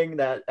real thing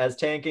that as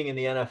tanking in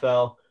the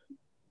NFL.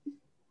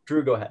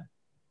 Drew, go ahead.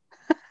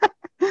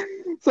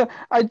 So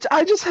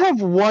I just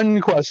have one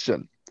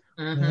question.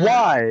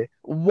 Mm-hmm.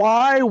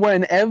 Why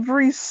when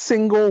every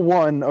single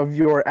one of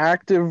your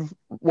active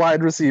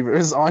wide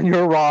receivers on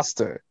your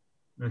roster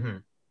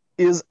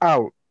is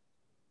out,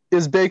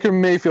 is Baker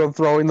Mayfield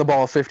throwing the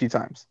ball 50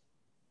 times?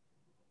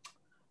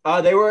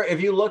 They were,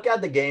 if you look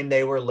at the game,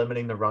 they were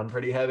limiting the run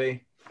pretty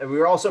heavy. And we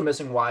were also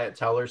missing Wyatt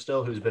Teller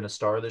still, who's been a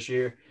star this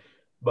year.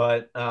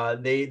 But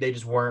they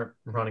just weren't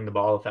running the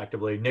ball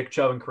effectively. Nick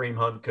Chubb and Kareem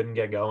Hunt couldn't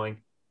get going.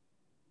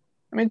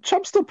 I mean,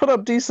 Chubb still put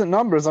up decent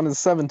numbers on his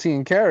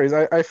 17 carries.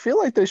 I feel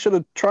like they should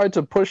have tried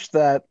to push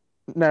that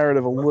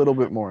narrative a little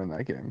bit more in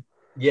that game.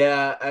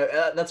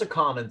 Yeah, that's a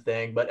common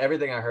thing. But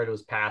everything I heard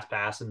was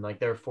pass, and like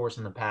they were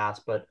forcing the pass,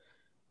 but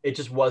it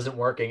just wasn't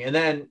working. And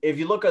then if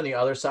you look on the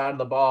other side of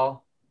the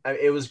ball,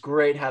 it was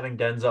great having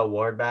Denzel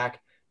Ward back.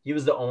 He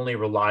was the only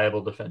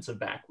reliable defensive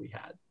back we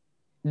had.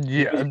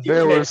 Yeah,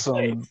 there were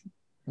some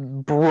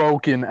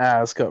broken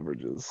ass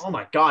coverages. Oh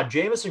my God,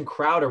 Jamison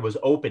Crowder was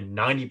open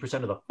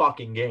 90% of the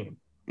fucking game.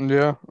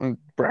 Yeah, and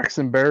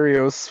Braxton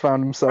Berrios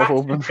found himself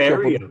open.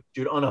 Berrios,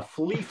 dude, on a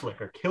flea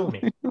flicker, kill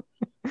me.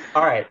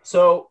 All right,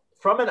 so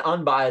from an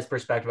unbiased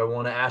perspective, I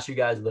want to ask you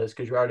guys this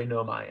because you already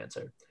know my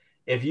answer.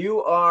 If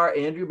you are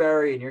Andrew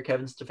Berry and you're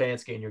Kevin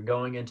Stefanski and you're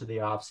going into the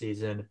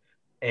offseason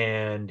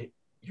and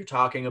you're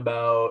talking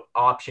about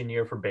option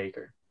year for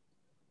Baker,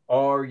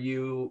 are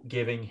you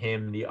giving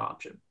him the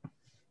option?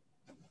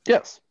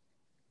 Yes.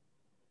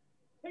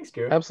 Thanks,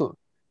 Drew. Absolutely.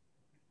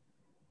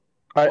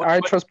 I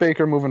trust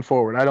Baker moving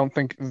forward. I don't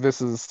think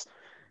this is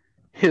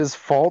his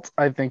fault.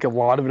 I think a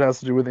lot of it has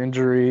to do with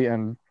injury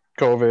and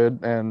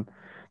COVID, and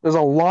there's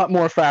a lot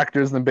more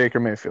factors than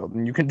Baker Mayfield,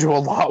 and you can do a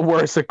lot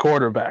worse at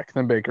quarterback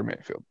than Baker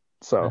Mayfield.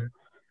 So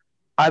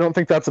I don't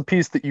think that's a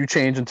piece that you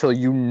change until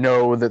you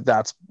know that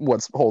that's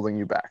what's holding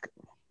you back.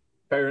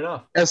 Fair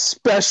enough.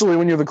 Especially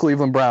when you're the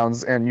Cleveland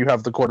Browns and you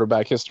have the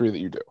quarterback history that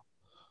you do.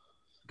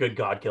 Good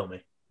God, kill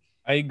me.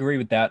 I agree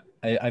with that.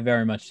 I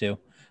very much do.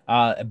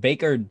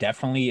 Baker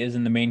definitely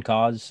isn't the main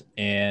cause.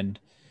 And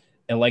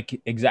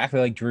exactly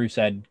like Drew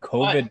said,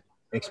 COVID,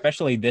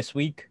 especially this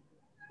week,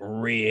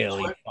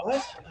 really.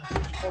 What?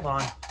 Hold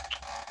on.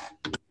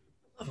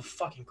 Oh,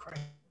 fucking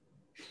Christ.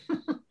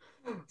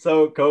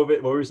 So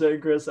COVID, what were you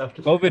saying, Chris?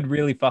 After COVID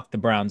really fucked the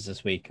Browns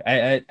this week.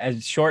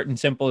 As short and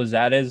simple as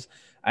that is,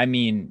 I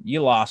mean,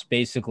 you lost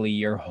basically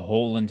your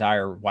whole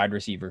entire wide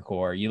receiver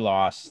core. You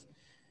lost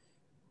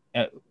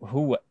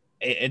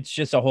it's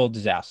just a whole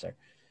disaster.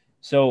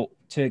 So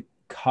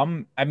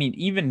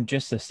even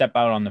just to step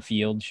out on the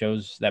field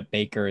shows that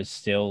Baker is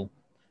still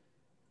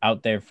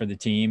out there for the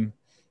team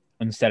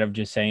instead of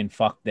just saying,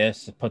 fuck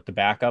this, put the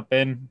backup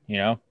in, you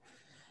know?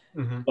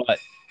 But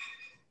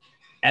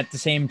at the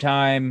same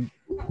time,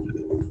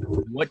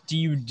 what do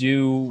you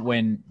do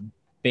when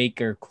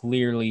Baker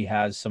clearly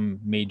has some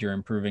major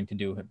improving to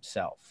do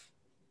himself?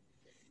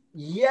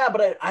 Yeah,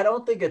 but I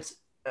don't think it's,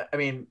 I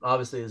mean,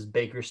 obviously it's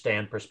Baker's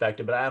stand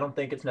perspective, but I don't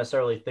think it's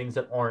necessarily things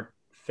that aren't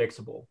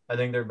fixable. I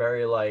think they're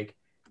very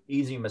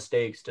easy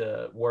mistakes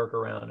to work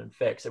around and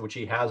fix, which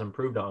he has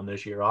improved on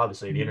this year.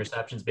 Obviously, the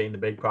interceptions being the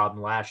big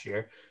problem last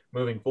year.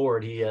 Moving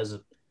forward, he has,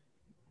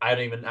 I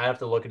have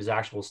to look at his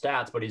actual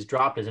stats, but he's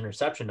dropped his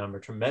interception number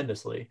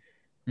tremendously.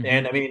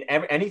 And I mean,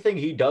 anything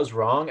he does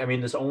wrong, I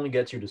mean, this only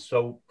gets you to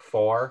so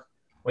far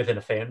within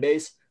a fan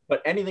base,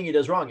 but anything he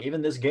does wrong,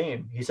 even this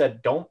game, he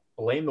said, don't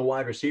blame the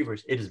wide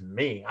receivers. It is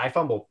me. I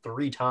fumbled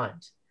 3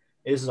 times.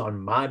 This is on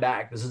my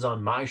back. This is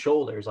on my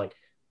shoulders.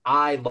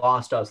 I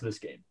lost us this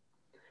game.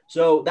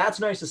 So that's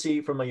nice to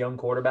see from a young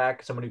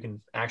quarterback, someone who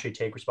can actually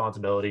take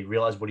responsibility,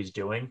 realize what he's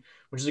doing,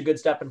 which is a good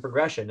step in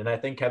progression. And I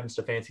think Kevin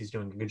Stefanski's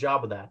doing a good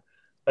job of that.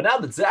 But now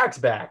that Zach's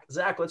back,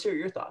 Zach, let's hear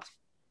your thoughts.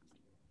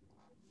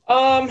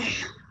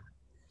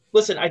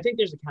 Listen, I think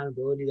there's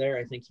accountability there.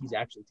 I think he's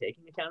actually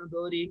taking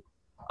accountability.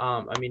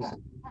 I mean,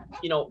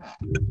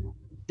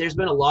 there's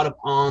been a lot of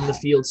on the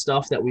field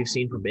stuff that we've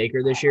seen from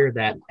Baker this year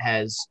that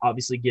has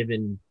obviously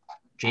given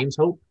James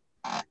hope.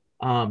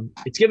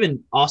 It's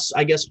given us,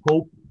 I guess,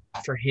 hope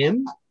for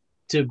him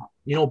to,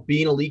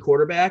 be an elite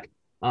quarterback.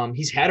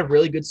 He's had a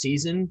really good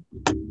season.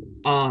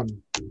 I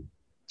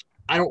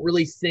don't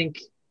really think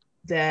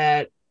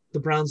that the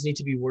Browns need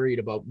to be worried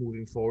about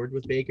moving forward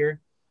with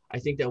Baker. I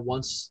think that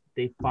once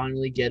they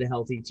finally get a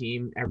healthy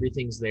team,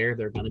 everything's there.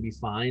 They're going to be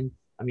fine.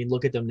 I mean,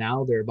 look at them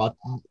now.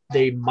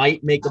 They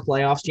might make the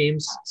playoffs,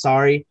 James.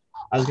 Sorry.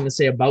 I was going to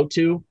say about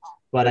to,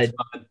 but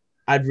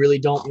I really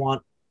don't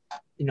want,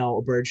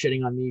 a bird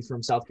shitting on me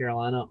from South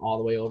Carolina all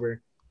the way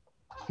over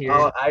here.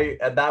 Oh,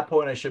 at that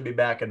point I should be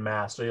back in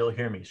Mass, so you'll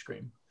hear me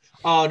scream.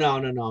 Oh,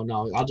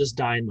 no. I'll just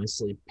die in my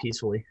sleep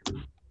peacefully.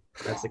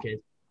 That's the case.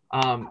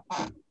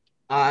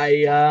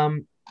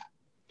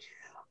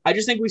 I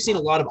just think we've seen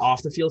a lot of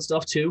off the field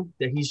stuff too,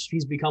 that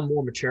he's become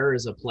more mature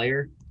as a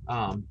player.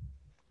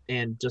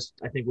 And just,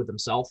 I think, with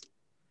himself.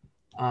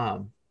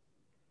 And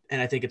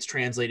I think it's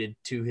translated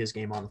to his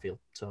game on the field.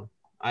 So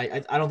I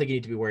don't think you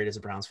need to be worried as a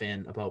Browns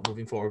fan about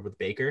moving forward with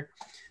Baker.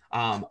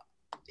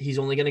 He's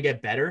only going to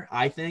get better,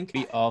 I think.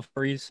 Be all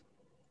freeze.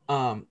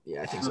 Yeah,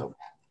 I think so.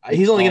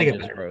 He's only going to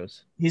get better.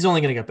 Froze. He's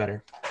only going to get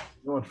better.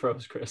 No one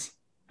froze, Chris.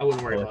 I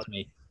wouldn't worry about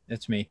it.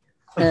 It's me.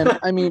 And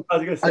I mean, I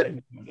was going to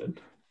say,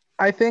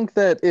 I think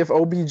that if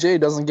OBJ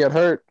doesn't get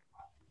hurt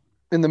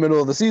in the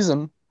middle of the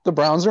season, the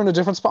Browns are in a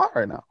different spot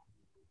right now.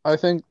 I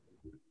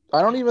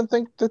don't even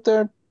think that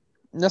they're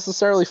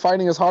necessarily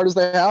fighting as hard as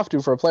they have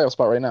to for a playoff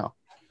spot right now.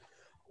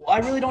 Well, I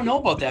really don't know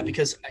about that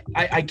because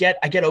I get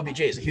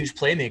OBJ is a huge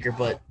playmaker,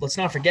 but let's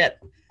not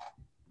forget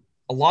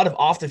a lot of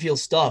off the field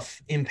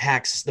stuff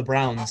impacts the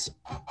Browns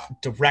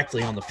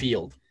directly on the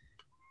field.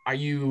 Are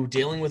you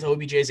dealing with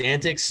OBJ's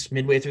antics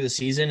midway through the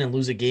season and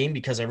lose a game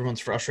because everyone's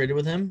frustrated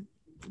with him?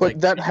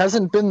 But that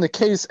hasn't been the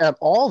case at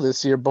all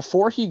this year.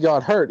 Before he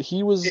got hurt,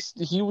 he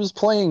was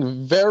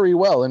playing very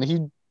well, and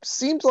he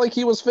seemed like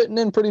he was fitting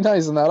in pretty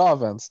nice in that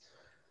offense.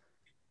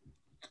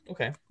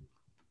 Okay.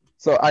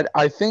 So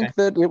I think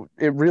that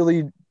it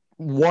really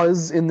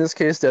was, in this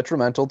case,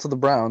 detrimental to the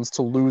Browns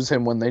to lose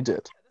him when they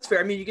did. That's fair.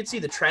 I mean, you can see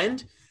the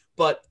trend,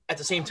 but at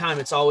the same time,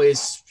 it's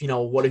always,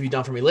 what have you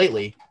done for me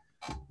lately?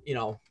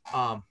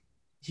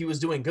 He was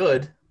doing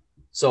good,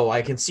 so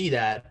I can see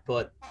that.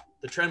 But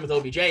the trend with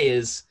OBJ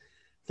is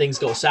things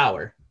go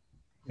sour.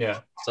 Yeah.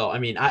 So, I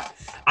mean,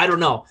 I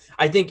don't know.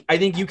 I think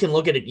you can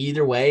look at it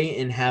either way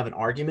and have an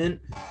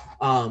argument.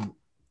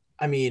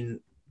 I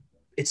mean,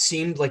 it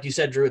seemed like you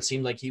said, Drew, it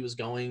seemed like he was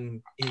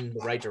going in the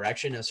right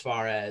direction as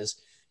far as,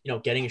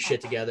 getting his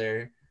shit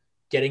together,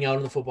 getting out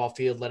on the football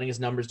field, letting his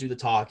numbers do the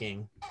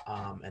talking,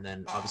 and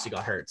then obviously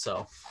got hurt.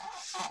 So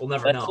we'll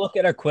never know. Let's look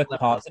at a quick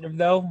positive,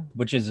 though,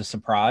 which is a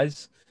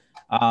surprise.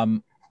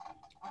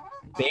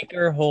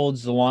 Baker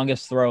holds the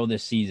longest throw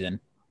this season.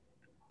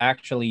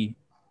 Actually,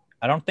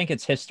 I don't think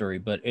it's history,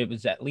 but it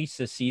was at least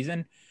this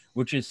season,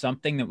 which is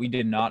something that we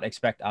did not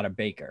expect out of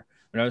Baker.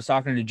 When I was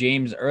talking to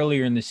James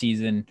earlier in the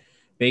season,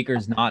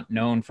 Baker's not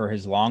known for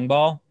his long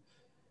ball.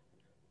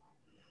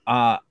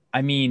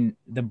 I mean,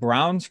 the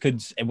Browns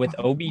could, with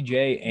OBJ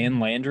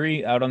and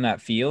Landry out on that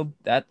field,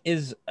 that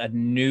is a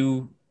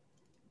new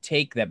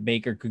take that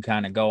Baker could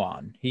kind of go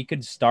on. He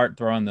could start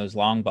throwing those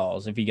long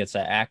balls if he gets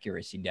that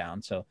accuracy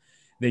down. So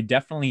they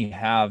definitely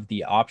have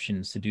the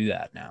options to do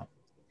that now.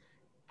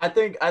 I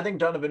think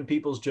Donovan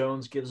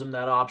Peoples-Jones gives him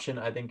that option.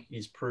 I think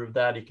he's proved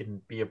that he can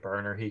be a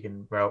burner. He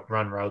can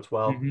run routes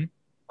well.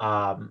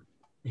 Mm-hmm.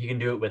 He can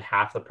do it with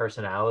half the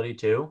personality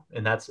too,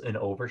 and that's an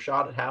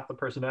overshot at half the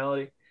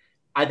personality.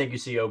 I think you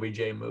see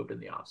OBJ moved in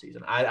the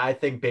offseason. I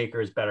think Baker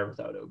is better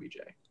without OBJ.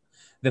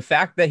 The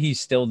fact that he's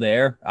still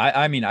there,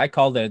 I mean, I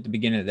called it at the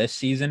beginning of this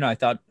season. I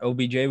thought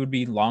OBJ would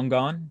be long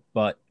gone,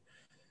 but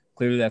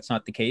clearly that's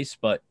not the case.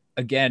 But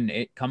again,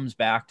 it comes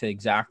back to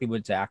exactly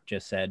what Zach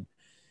just said,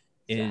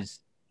 is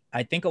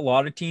I think a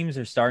lot of teams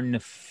are starting to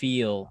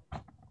feel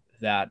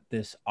that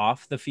this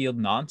off-the-field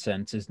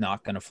nonsense is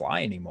not going to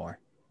fly anymore.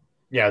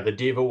 Yeah, the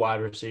diva wide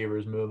receiver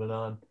is moving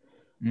on.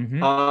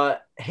 Mm-hmm.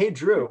 Hey,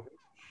 Drew.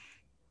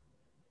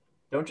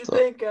 Don't you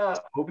think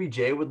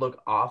OBJ would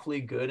look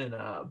awfully good in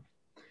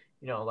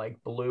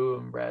like blue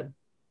and red?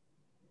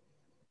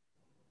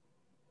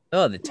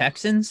 Oh, the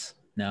Texans?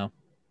 No.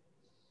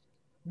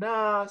 No,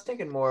 I was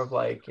thinking more of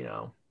like,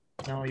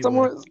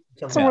 somewhere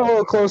a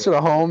little closer to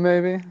home,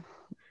 maybe.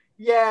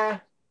 Yeah.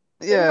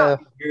 Yeah.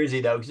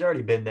 Jersey though, because he's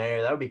already been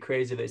there. That would be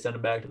crazy if they send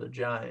him back to the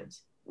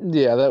Giants.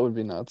 Yeah, that would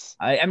be nuts.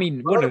 I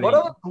mean, what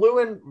other blue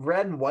and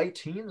red and white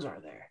teams are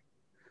there?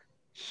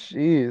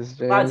 Jeez,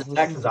 besides the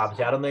Texans,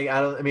 obviously.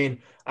 I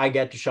mean, I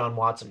get Deshaun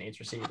Watson needs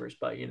receivers,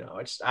 but I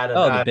don't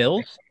know. The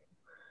Bills?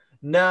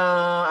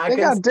 No, they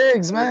got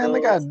Diggs, man.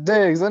 They got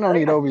Diggs. They don't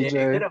need OBJ.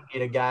 They don't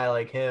need a guy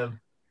like him.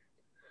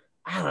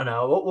 I don't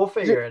know. We'll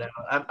figure it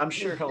out. I'm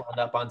sure he'll end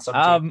up on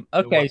some team.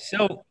 Okay,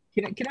 so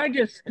can I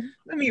just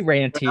let me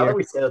rant here? How do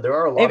we say that? There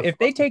are a lot. If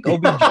they take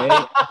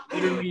OBJ,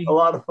 literally a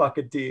lot of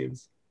fucking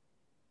teams.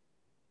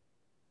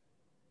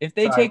 If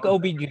they take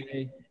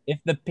OBJ, if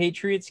the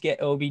Patriots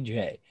get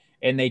OBJ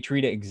and they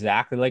treat it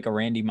exactly like a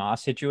Randy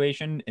Moss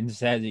situation and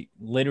says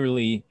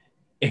literally,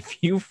 if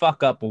you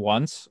fuck up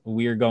once,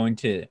 we are going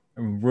to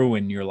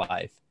ruin your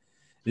life.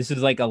 This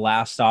is like a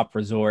last stop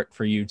resort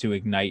for you to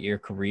ignite your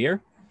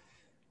career.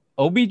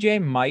 OBJ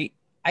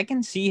I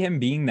can see him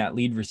being that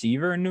lead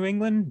receiver in New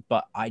England,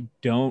 but I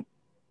don't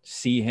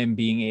see him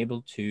being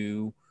able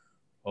to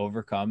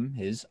overcome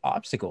his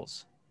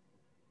obstacles.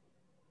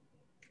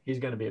 He's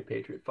going to be a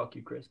Patriot. Fuck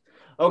you, Chris.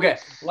 Okay,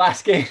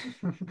 last game.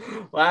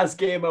 Last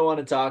game I want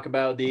to talk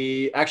about.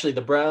 The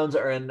Browns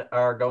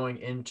are going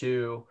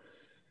into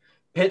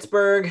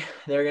Pittsburgh.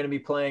 They're going to be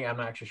playing. I'm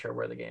not actually sure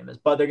where the game is,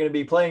 but they're going to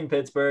be playing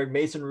Pittsburgh.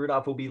 Mason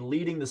Rudolph will be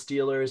leading the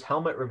Steelers.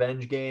 Helmet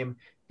revenge game.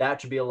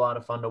 That should be a lot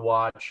of fun to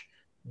watch.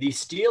 The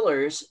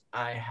Steelers,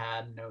 I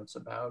had notes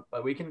about,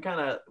 but we can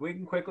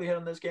quickly hit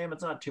on this game.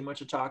 It's not too much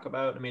to talk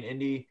about. I mean,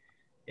 Indy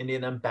and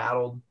them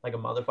battled like a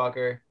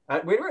motherfucker.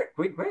 We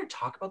didn't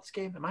talk about this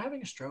game. Am I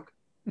having a stroke?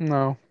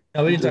 No.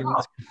 No, we didn't talk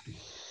about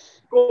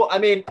this. Cool. I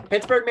mean,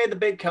 Pittsburgh made the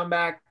big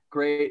comeback.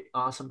 Great.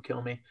 Awesome.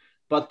 Kill me.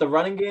 But the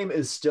running game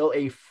is still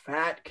a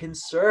fat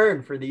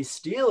concern for these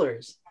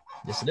Steelers.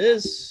 Yes, it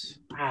is.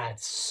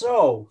 It's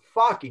so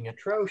fucking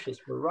atrocious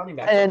for running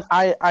back. And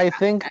I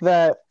think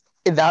that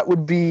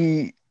would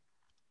be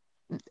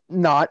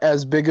not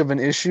as big of an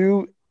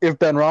issue if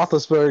Ben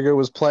Roethlisberger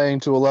was playing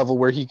to a level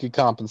where he could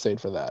compensate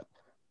for that.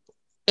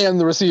 And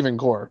the receiving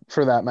core,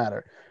 for that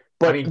matter.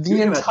 But I mean,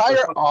 the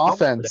entire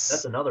offense...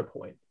 That's another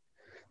point.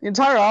 The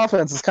entire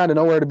offense is kind of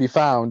nowhere to be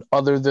found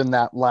other than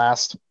that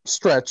last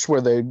stretch where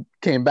they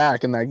came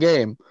back in that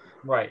game.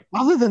 Right.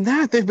 Other than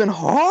that, they've been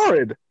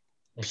horrid,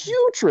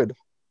 putrid,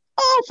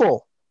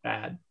 awful.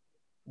 Bad.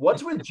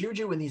 What's with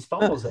Juju in these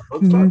fumbles, though?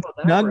 Let's talk about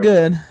that. Not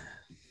good.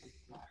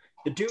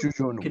 The dude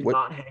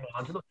cannot hang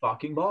on to the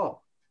fucking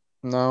ball.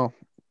 No.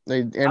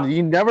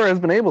 He never has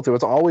been able to.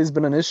 It's always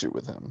been an issue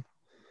with him.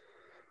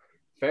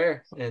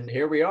 Fair. And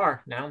here we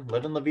are now,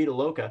 living La Vida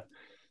Loca.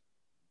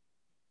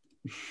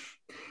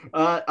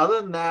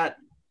 Other than that,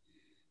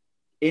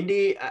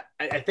 Indy,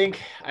 I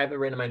think I have it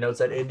written in my notes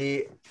that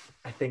Indy,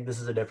 I think this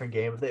is a different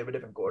game if they have a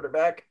different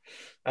quarterback.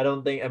 I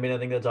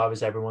think that's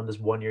obvious. Everyone, this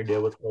 1 year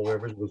deal with Will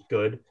Rivers was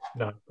good,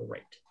 not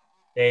great.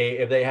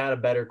 If they had a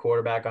better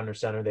quarterback under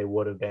center, they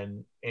would have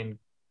been in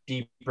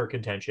deeper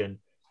contention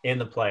in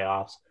the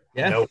playoffs.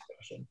 Yeah, no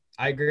question.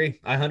 I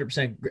agree. I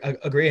 100%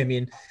 agree. I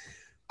mean,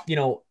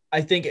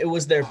 I think it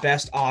was their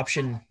best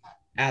option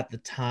at the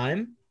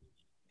time.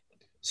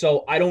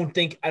 So I don't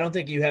think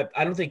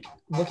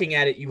looking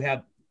at it, you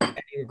have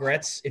any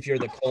regrets if you're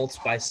the Colts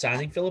by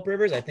signing Phillip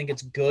Rivers. I think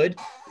it's good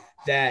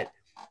that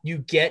you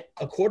get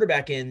a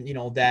quarterback in,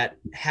 that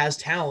has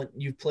talent.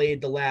 You've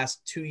played the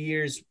last 2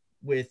 years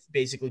with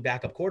basically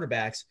backup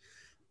quarterbacks.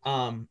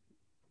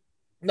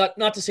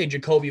 Not to say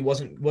Jacoby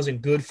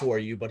wasn't good for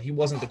you, but he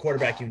wasn't the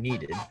quarterback you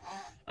needed.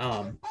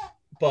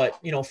 But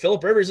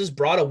Phillip Rivers has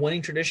brought a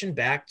winning tradition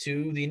back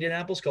to the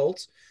Indianapolis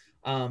Colts.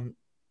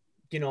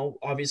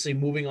 Obviously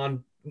moving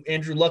on,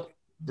 Andrew Luck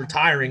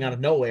retiring out of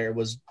nowhere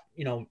was,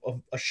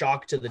 a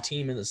shock to the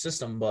team and the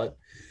system. But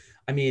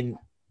I mean,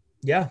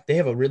 yeah, they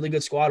have a really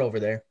good squad over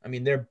there. I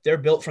mean, they're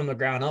built from the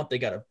ground up. They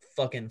got a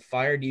fucking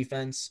fire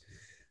defense.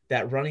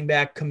 That running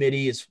back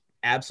committee is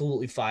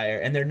absolutely fire.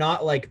 And they're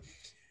not like,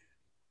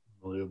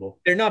 unbelievable.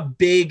 They're not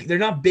big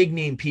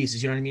name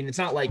pieces. You know what I mean? It's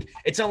not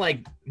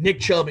like Nick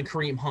Chubb and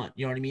Kareem Hunt.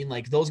 You know what I mean?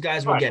 Like those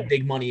guys will get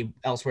big money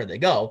elsewhere they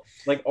go.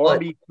 Like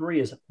RB3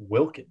 is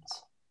Wilkins.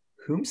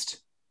 Whomst?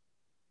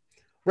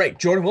 Right,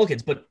 Jordan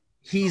Wilkins, but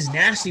he's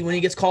nasty when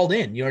he gets called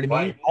in. You know what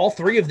I mean? Right. All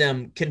three of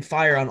them can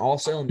fire on all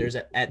cylinders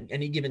at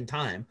any given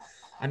time.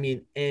 I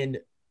mean, and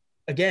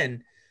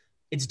again,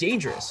 it's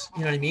dangerous.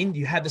 You know what I mean?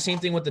 You have the same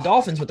thing with the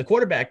Dolphins with the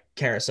quarterback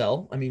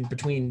carousel. I mean,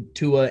 between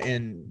Tua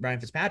and Ryan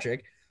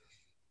Fitzpatrick.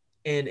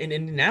 And in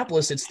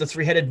Indianapolis, it's the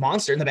three-headed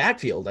monster in the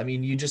backfield. I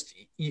mean,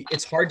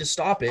 it's hard to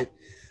stop it.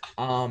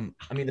 I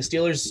mean, the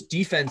Steelers'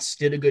 defense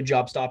did a good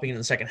job stopping it in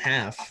the second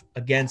half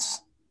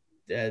against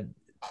the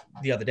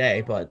other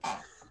day. But,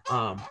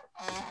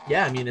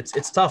 yeah, I mean,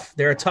 it's tough.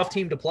 They're a tough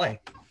team to play.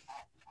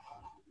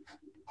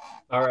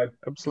 All right.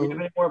 Absolutely. Do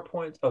you have any more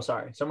points? Oh,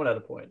 sorry. Someone had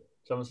a point.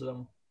 Someone said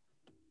something.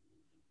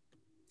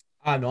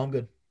 No, I'm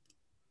good.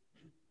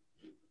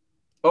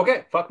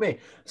 Okay, fuck me.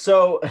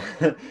 So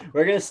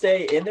we're going to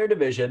stay in their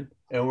division,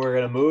 and we're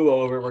going to move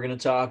over. We're going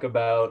to talk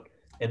about,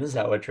 and this is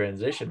how I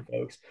transition,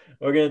 folks.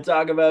 We're going to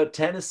talk about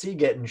Tennessee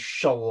getting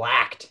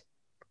shellacked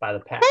by the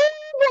Packers.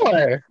 Oh,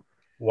 boy.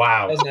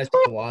 Wow. That was nice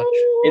to watch.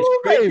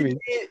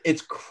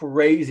 It's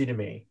crazy to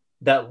me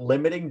that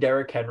limiting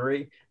Derrick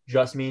Henry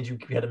just means you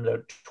get him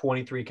to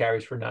 23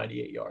 carries for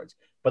 98 yards.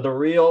 But the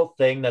real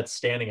thing that's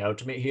standing out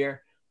to me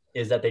here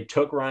is that they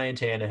took Ryan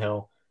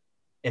Tannehill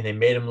and they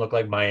made him look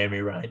like Miami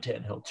Ryan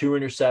Tannehill. 2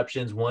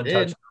 interceptions, 1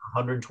 touchdown,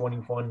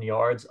 121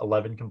 yards,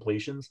 11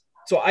 completions.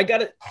 So I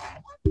gotta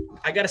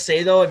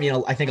say though, I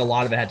mean, I think a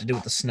lot of it had to do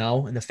with the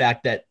snow and the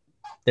fact that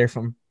they're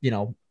from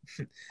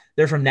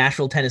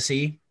Nashville,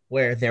 Tennessee,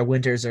 where their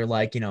winters are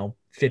like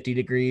 50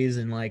 degrees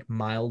and like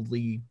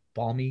mildly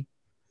balmy.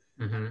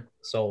 Mm-hmm.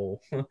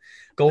 So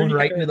going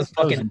right into the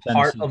fucking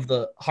heart of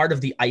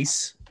the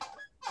ice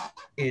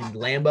in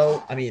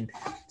Lambeau. I mean,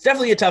 it's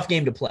definitely a tough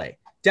game to play.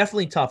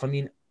 Definitely tough. I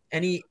mean,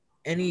 any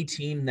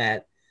team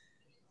that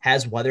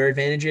has weather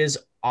advantages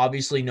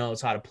obviously knows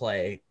how to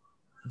play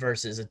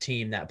versus a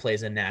team that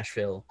plays in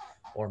Nashville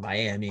or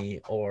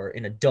Miami or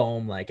in a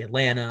dome like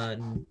Atlanta.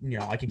 And,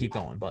 I can keep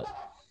going, but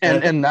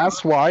And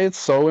that's why it's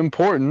so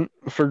important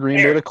for Green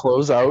Bay to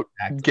close out,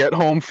 get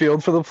home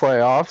field for the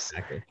playoffs,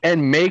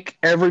 and make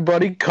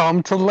everybody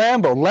come to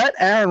Lambeau. Let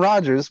Aaron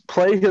Rodgers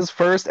play his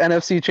first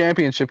NFC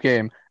Championship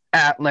game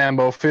at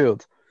Lambeau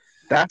Field.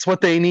 That's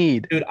what they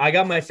need. Dude, I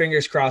got my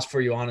fingers crossed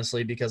for you,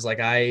 honestly, because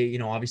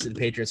obviously the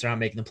Patriots are not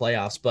making the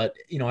playoffs, but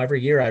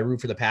every year I root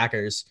for the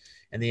Packers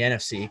and the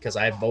NFC because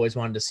I've always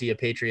wanted to see a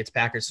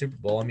Patriots-Packers Super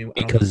Bowl. I mean,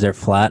 because they're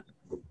flat.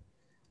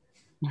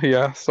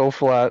 Yeah, so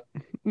flat.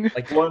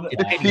 Like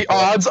the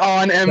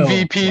odds-on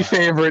MVP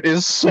favorite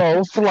is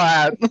so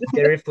flat.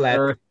 Very flat.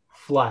 They're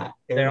flat.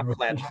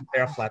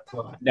 They're flat.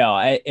 No,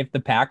 if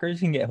the Packers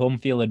can get home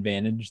field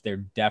advantage, they're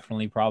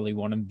definitely probably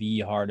one of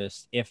the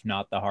hardest, if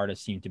not the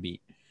hardest team to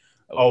beat.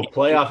 Oh,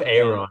 playoff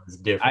A-run is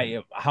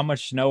different. How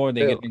much snow are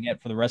they going to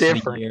get for the rest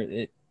of the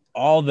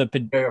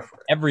year?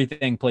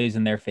 Everything plays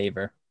in their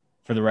favor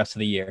for the rest of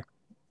the year.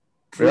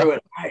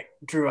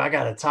 Drew, I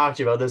got to talk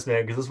to you about this,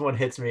 man, because this one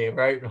hits me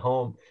right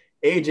home.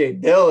 A.J.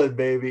 Dillon,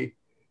 baby.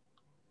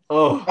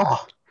 Oh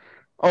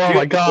dude,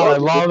 my God, I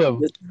love him.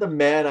 This is the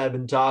man I've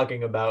been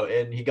talking about,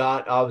 and he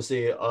got,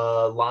 obviously,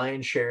 a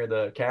lion's share of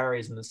the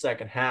carries in the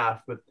second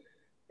half, with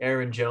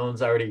Aaron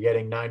Jones already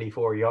getting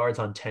 94 yards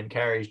on 10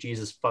 carries.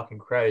 Jesus fucking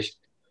Christ.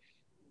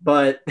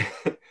 But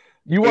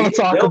you want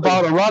to talk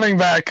about a running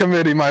back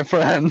committee, my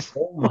friend.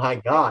 Oh, my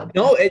God.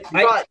 No,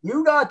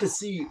 you got to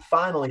see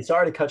finally,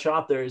 sorry to cut you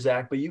off there,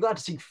 Zach, but you got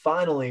to see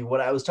finally what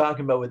I was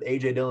talking about with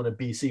A.J. Dillon at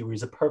BC, where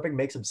he's a perfect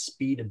mix of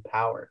speed and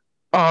power.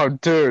 Oh,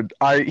 dude,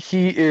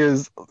 he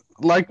is,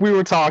 like we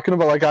were talking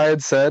about, like I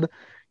had said,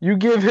 you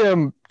give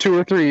him 2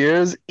 or 3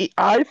 years,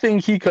 I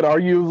think he could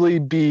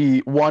arguably be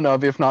one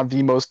of, if not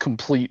the most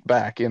complete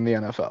back in the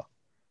NFL.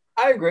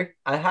 I agree.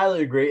 I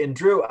highly agree. And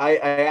Drew, I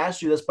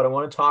asked you this, but I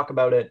want to talk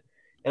about it.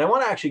 And I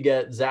want to actually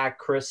get Zach,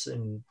 Chris,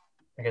 and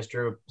I guess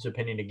Drew's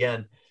opinion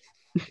again.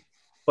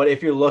 But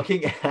if you're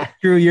looking at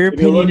Drew, your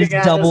opinion is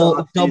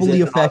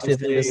doubly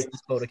effective in this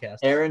podcast.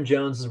 Aaron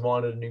Jones has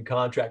wanted a new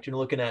contract. You're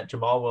looking at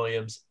Jamal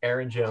Williams,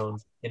 Aaron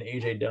Jones, and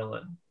A.J.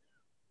 Dillon.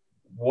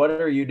 What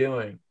are you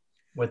doing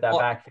with that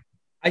backfield?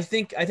 I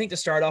think to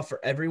start off for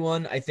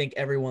everyone, I think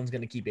everyone's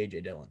going to keep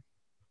A.J. Dillon.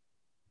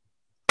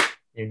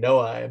 I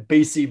am.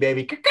 BC,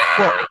 baby.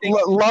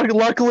 Well,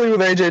 luckily with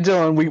A.J.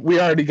 Dillon, we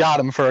already got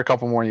him for a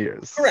couple more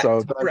years. Correct.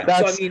 So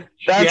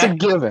that's a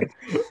given.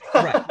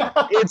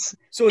 Right.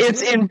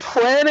 It's in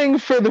planning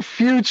for the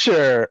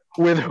future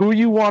with who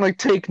you want to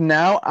take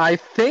now. I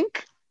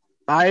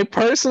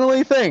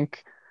personally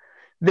think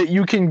that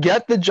you can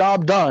get the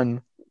job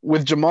done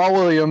with Jamal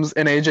Williams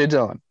and A.J.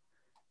 Dillon.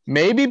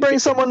 Maybe bring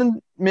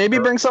someone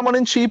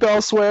in cheap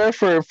elsewhere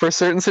for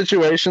certain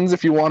situations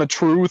if you want a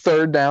true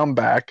third down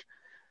back.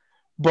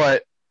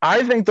 But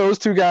I think those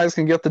two guys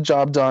can get the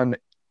job done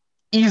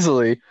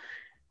easily,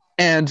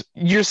 and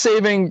you're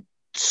saving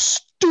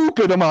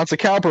stupid amounts of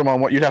cap room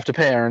on what you'd have to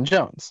pay Aaron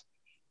Jones.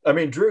 I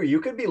mean, Drew, you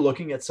could be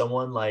looking at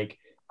someone like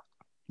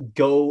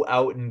go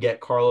out and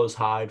get Carlos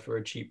Hyde for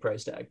a cheap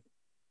price tag.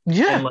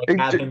 Yeah. And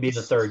have him be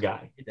the third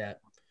guy.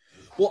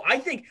 Well, I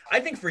think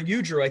for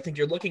you, Drew, I think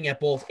you're looking at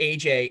both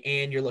AJ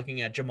and you're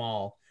looking at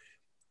Jamal.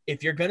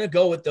 If you're going to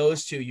go with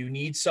those two, you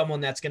need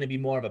someone that's going to be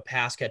more of a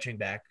pass catching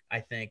back, I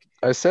think.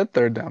 I said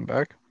third down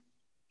back.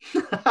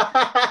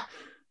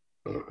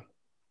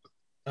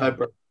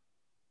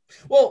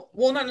 Well,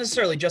 not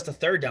necessarily just a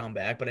third down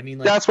back, but I mean,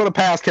 that's what a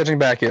pass catching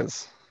back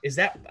is.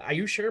 Are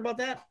you sure about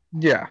that?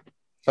 Yeah.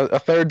 A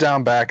third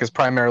down back is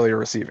primarily a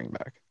receiving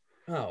back.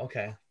 Oh,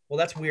 okay. Well,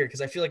 that's weird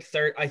because I feel like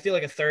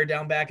a third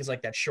down back is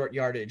like that short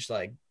yardage,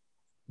 like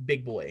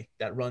big boy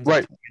that runs.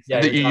 Right.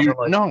 Yeah. 3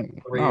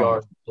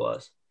 yards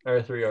plus or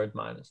 3 yards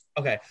minus.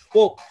 Okay.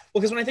 Well,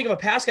 because when I think of a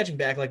pass catching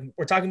back, like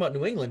we're talking about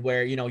New England,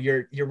 where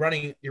you're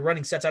running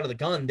sets out of the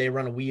gun, they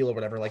run a wheel or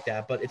whatever like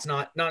that, but it's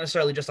not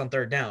necessarily just on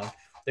third down.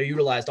 They're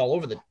utilized all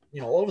over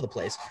the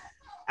place.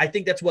 I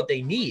think that's what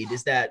they need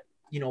is that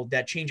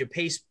that change of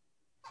pace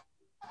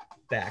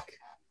back,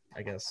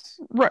 I guess.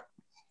 Right.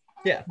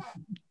 Yeah.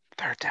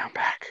 Third down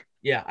back.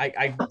 Yeah.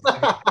 I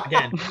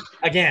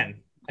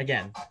again.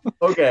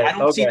 Okay. I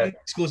don't see them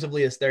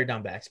exclusively as third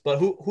down backs, but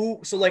who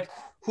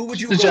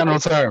would you the general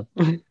term?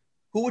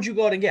 Who would you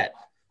go out and get?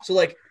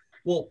 So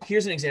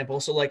here's an example.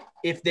 So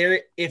if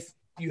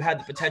you had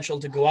the potential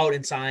to go out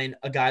and sign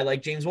a guy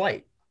like James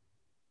White,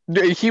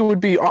 he would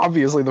be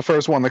obviously the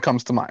first one that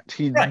comes to mind.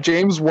 Right.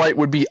 James White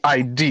would be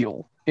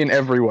ideal in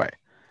every way.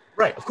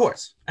 Right, of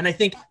course. And I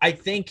think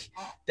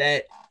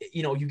that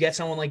you get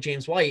someone like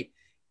James White,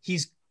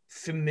 he's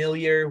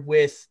familiar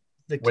with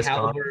the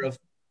caliber of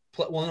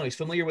play. Well, no, he's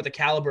familiar with the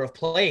caliber of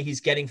play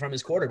he's getting from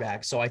his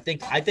quarterback. So I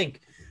think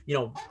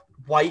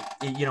White,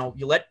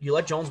 you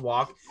let Jones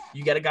walk,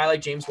 you get a guy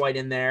like James White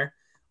in there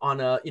on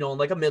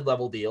like a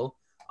mid-level deal.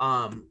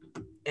 And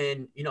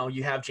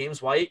you have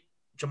James White,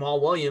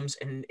 Jamal Williams,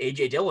 and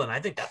A.J. Dillon. I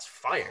think that's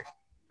fire.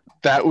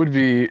 That would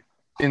be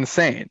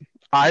insane.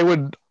 I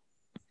would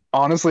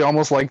honestly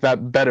almost like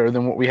that better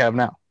than what we have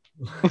now.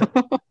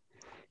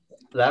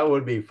 That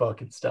would be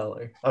fucking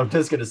stellar. I'm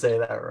just going to say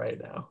that right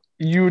now.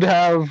 You'd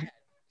have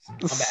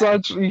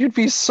You'd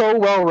be so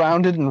well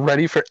rounded and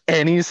ready for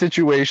any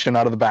situation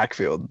out of the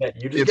backfield. Yeah,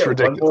 you just It's get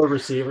ridiculous. one more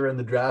receiver in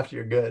the draft,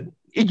 you're good.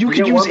 You could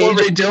get use one more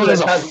AJ Dillon receiver as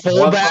that a has one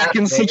fullback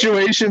in last name.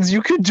 situations.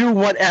 You could do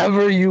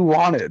whatever you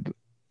wanted.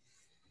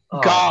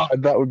 Oh,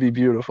 God, that would be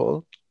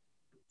beautiful.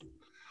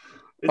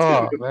 it's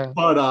gonna be a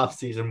fun off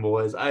season,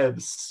 boys. I am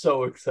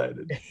so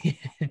excited.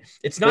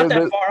 It's not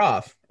that far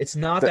off. It's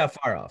not that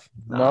far off.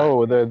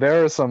 No,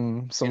 there are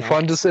some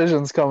fun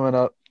decisions coming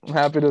up. I'm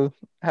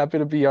happy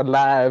to be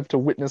alive to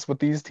witness what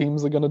these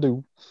teams are gonna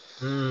do.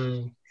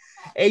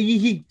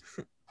 Hey,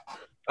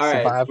 all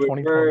right,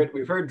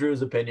 we've heard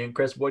Drew's opinion.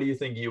 Chris, what do you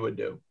think you would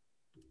do?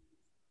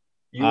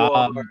 You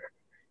are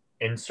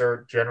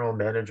insert general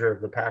manager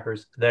of the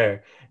Packers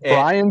there.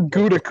 Brian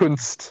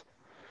Gutekunst.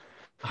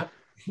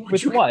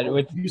 With what?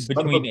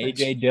 Between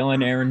AJ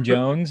Dillon, Aaron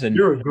Jones, and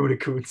you're a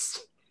Gutekunst.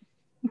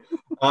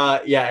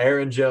 Yeah,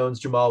 Aaron Jones,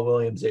 Jamal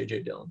Williams,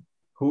 AJ Dillon.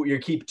 Who you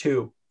keep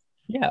two?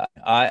 Yeah,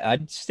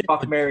 I'd stick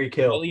Fuck, with Mary,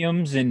 kill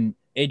Williams and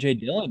AJ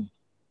Dillon.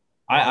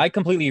 I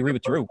completely agree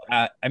with Drew.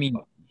 I mean,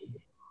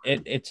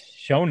 it's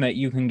shown that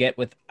you can get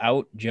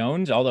without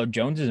Jones, although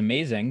Jones is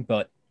amazing,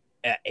 but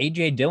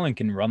AJ Dillon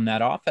can run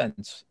that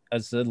offense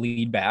as the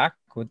lead back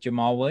with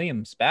Jamal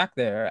Williams back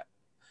there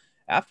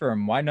after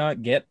him. Why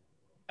not get?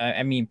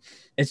 I mean,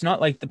 it's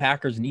not like the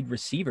Packers need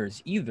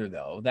receivers either,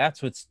 though.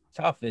 That's what's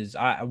tough is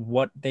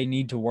what they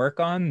need to work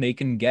on. They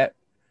can get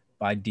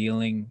by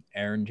dealing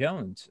Aaron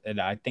Jones, and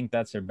I think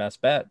that's their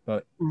best bet.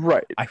 But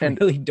I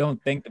really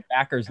don't think the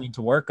Packers need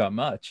to work on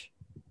much.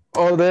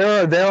 Oh,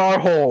 there are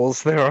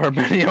holes. There are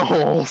many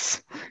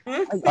holes.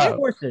 Of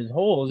course, there's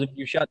holes if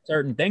you shut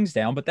certain things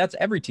down, but that's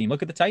every team.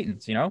 Look at the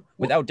Titans.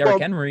 Without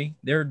Derrick Henry,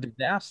 they're a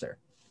disaster.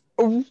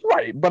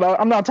 Right, but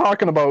I'm not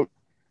talking about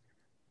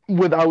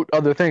without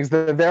other things.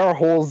 There are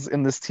holes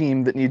in this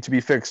team that need to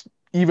be fixed,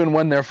 even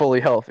when they're fully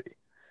healthy.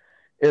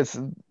 It's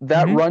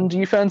that run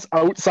defense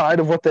outside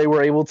of what they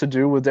were able to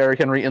do with Derrick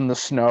Henry in the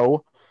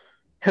snow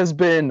has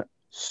been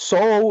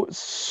so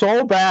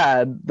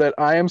bad that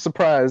I am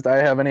surprised I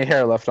have any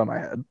hair left on my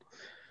head.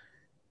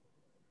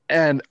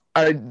 And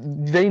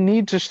they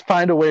need to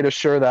find a way to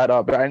shore that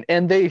up.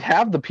 And they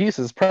have the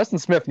pieces. Preston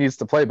Smith needs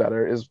to play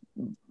better is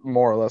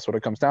more or less what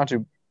it comes down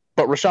to.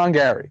 But Rashawn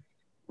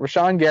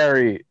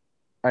Gary,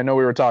 I know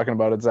we were talking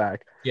about it,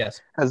 Zach. Yes.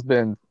 Has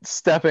been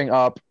stepping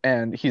up,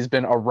 and he's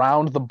been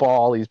around the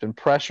ball. He's been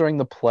pressuring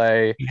the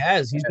play. He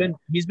has.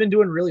 He's been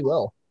doing really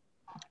well.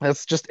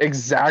 That's just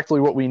exactly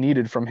what we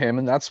needed from him,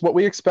 and that's what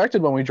we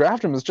expected when we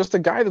drafted him, is just a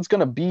guy that's going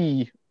to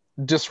be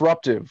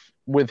disruptive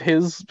with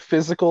his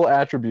physical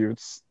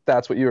attributes.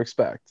 That's what you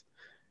expect.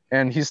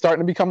 And he's starting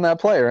to become that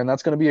player, and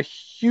that's going to be a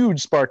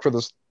huge spark for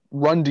this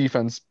run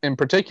defense in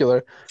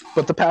particular,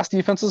 but the pass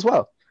defense as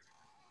well.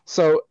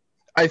 So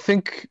I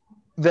think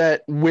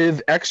that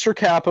with extra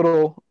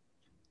capital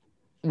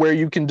where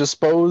you can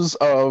dispose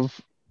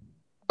of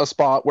a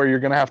spot where you're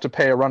going to have to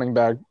pay a running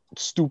back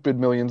stupid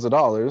millions of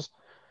dollars,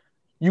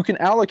 you can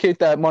allocate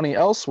that money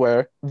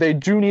elsewhere. They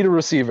do need a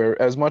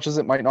receiver. As much as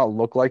it might not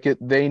look like it,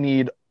 they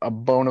need a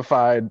bona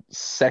fide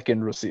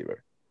second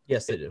receiver.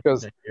 Yes, they do.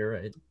 Because you're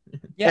right.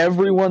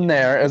 Everyone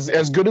there,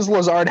 as good as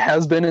Lazard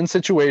has been in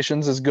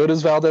situations, as good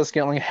as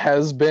Valdez-Scantling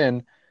has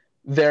been,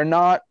 they're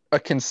not a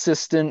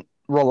consistent,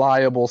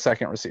 reliable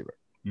second receiver.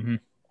 Mm-hmm.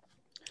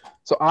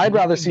 So I'd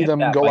rather see them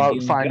go out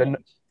and find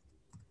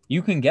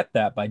You can get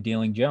that by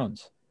dealing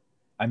Jones.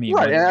 I mean,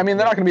 right. I mean,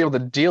 they're not going to be able to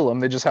deal him.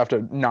 They just have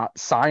to not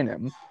sign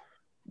him.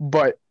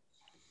 But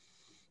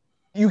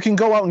you can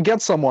go out and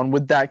get someone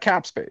with that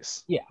cap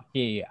space. Yeah.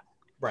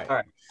 Right. All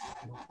right.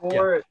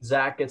 Before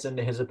Zach gets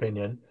into his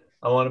opinion,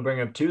 I want to bring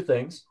up two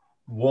things.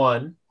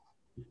 One,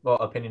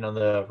 opinion on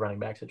the running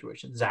back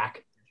situation.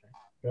 Zach,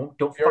 don't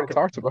fucking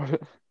talked about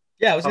it.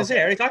 Yeah, I was gonna say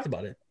I already talked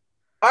about it.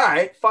 All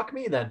right, fuck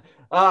me then.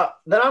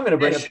 Then I'm gonna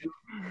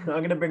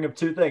bring up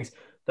two things.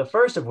 The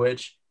first of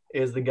which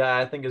is the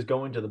guy I think is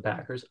going to the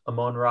Packers,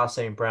 Amon-Ra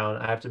St. Brown.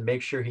 I have to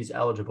make sure he's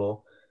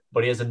eligible,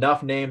 but he has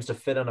enough names to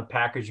fit on a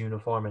Packers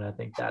uniform, and I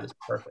think that is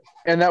perfect.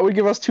 And that would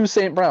give us 2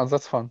 St. Browns.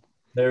 That's fun.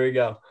 There we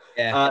go.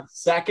 Yeah.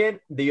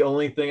 Second, the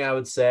only thing I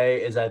would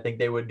say is I think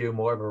they would do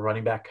more of a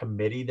running back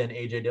committee than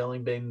AJ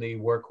Dillon being the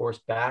workhorse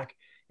back.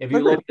 If you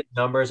look at the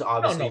numbers,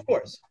 obviously, of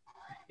course.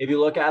 If you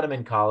look at him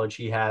in college,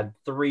 he had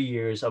 3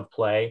 years of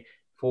play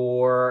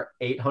for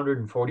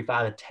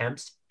 845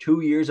 attempts,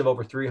 2 years of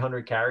over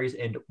 300 carries,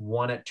 and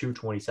 1 at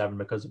 227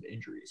 because of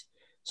injuries.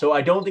 So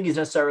I don't think he's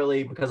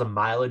necessarily, because of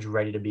mileage,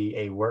 ready to be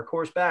a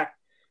workhorse back,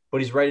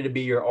 but he's ready to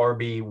be your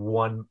RB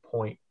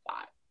 1.5.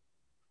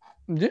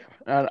 Yeah,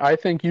 and I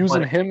think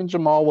using him and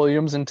Jamal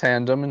Williams in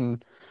tandem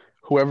and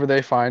whoever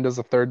they find as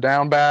a third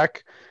down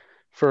back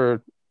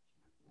for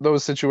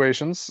those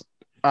situations,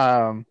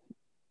 it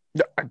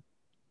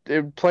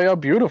would play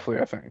out beautifully,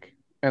 I think.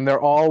 And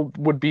they're all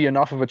would be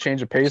enough of a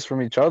change of pace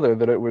from each other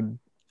that it would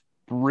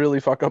really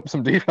fuck up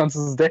some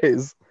defenses'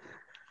 days.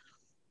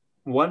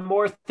 One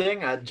more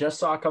thing I just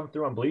saw come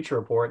through on Bleacher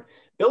Report.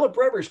 Phillip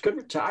Rivers could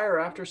retire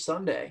after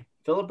Sunday.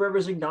 Phillip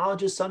Rivers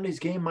acknowledges Sunday's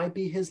game might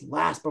be his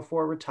last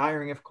before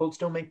retiring if Colts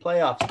don't make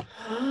playoffs.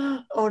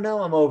 Oh,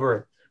 no, I'm over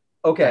it.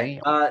 Okay.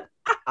 Damn.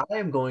 I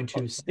am going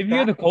to sit If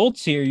you're back. the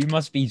Colts here, you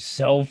must be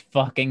so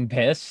fucking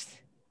pissed.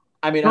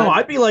 I mean, No,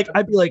 I'd be like,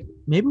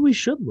 maybe we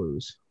should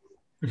lose.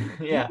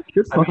 yeah.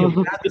 Should I mean, you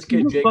fucking got this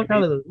get the kid fuck Jacob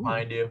out of Eason the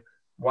behind you.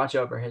 Watch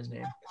out for his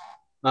name.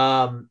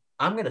 I'm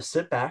gonna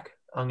sit back.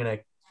 I'm gonna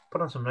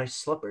put on some nice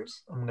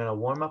slippers. I'm gonna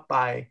warm up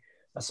by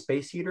a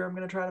space heater. I'm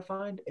gonna try to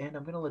find, and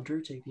I'm gonna let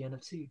Drew take the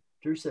NFC.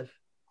 Drew Sif,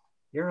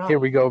 you're Here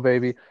on. we go,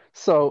 baby.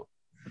 So,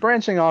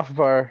 branching off of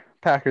our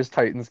Packers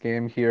Titans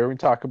game here, we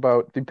talk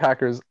about the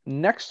Packers'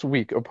 next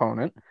week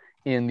opponent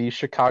in the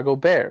Chicago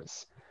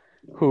Bears,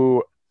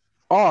 who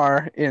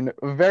are in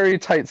a very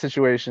tight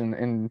situation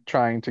in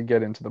trying to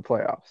get into the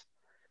playoffs.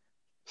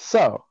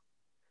 So,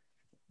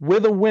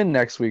 with a win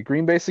next week,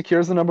 Green Bay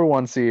secures the number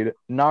 1 seed,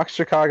 knocks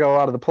Chicago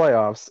out of the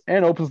playoffs,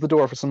 and opens the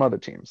door for some other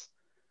teams.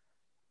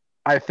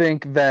 I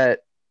think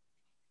that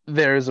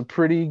there's a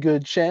pretty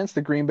good chance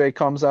that Green Bay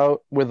comes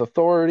out with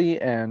authority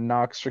and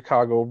knocks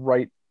Chicago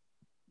right,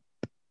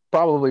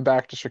 probably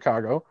back to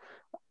Chicago.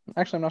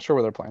 Actually, I'm not sure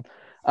where they're playing.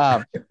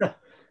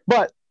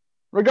 But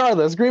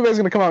regardless, Green Bay's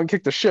going to come out and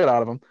kick the shit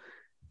out of them.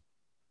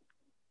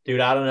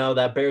 Dude, I don't know.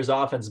 That Bears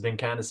offense has been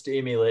kind of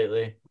steamy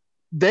lately.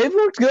 They've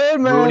looked good,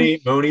 man.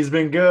 Mooney's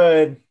been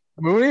good.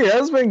 Mooney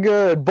has been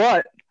good,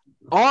 but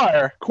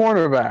our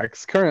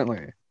cornerbacks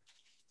currently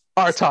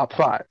are top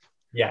 5.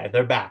 Yeah,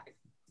 they're back.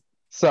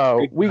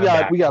 So we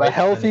got a Right,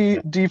 healthy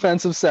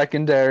defensive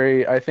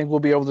secondary. I think we'll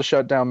be able to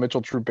shut down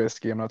Mitchell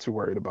Trubisky. I'm not too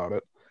worried about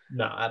it.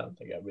 No, I don't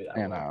think I'd be that.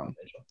 And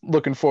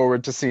looking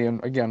forward to seeing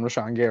again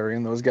Rashawn Gary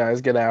and those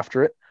guys get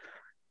after it.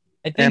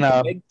 I think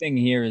the big thing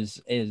here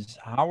is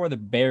how are the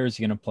Bears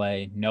going to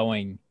play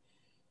knowing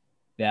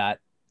that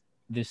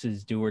this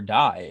is do or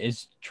die?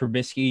 Is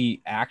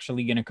Trubisky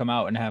actually going to come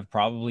out and have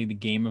probably the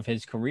game of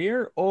his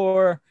career,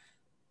 or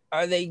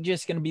are they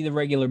just going to be the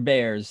regular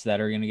Bears that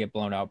are going to get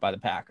blown out by the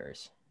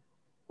Packers?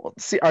 Well,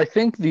 see, I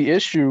think the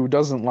issue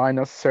doesn't lie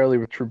necessarily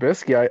with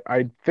Trubisky.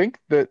 I think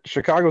that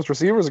Chicago's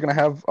receivers are going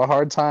to have a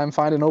hard time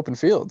finding open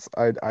fields.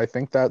 I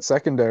think that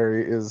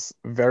secondary is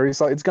very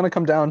solid. It's going to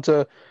come down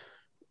to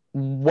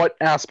what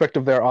aspect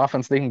of their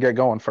offense they can get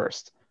going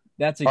first.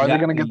 That's exactly. Are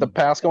they going to get the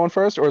pass going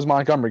first, or is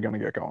Montgomery going to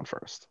get going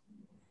first?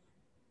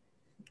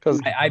 Because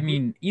I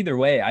mean, either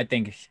way, I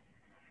think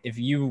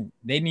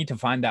they need to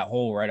find that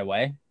hole right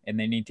away, and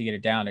they need to get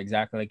it down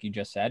exactly like you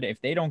just said.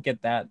 If they don't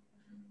get that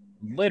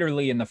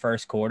literally in the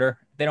first quarter,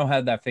 if they don't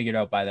have that figured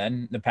out by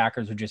then, the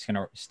Packers are just going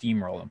to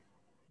steamroll them.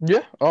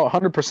 Yeah,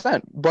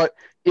 100%. But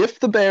if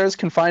the Bears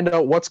can find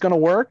out what's going to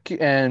work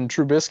and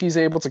Trubisky's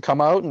able to come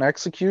out and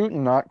execute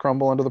and not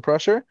crumble under the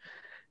pressure,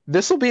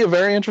 this will be a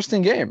very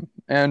interesting game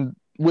and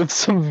with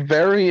some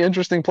very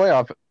interesting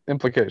playoff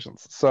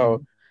implications.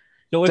 So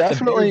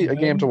definitely a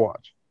game to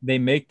watch. They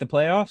make the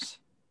playoffs?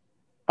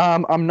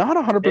 I'm not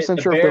 100%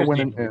 sure if they're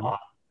winning.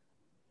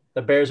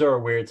 The Bears are a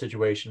weird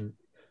situation.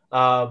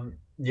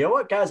 You know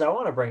what, guys? I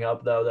want to bring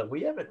up though that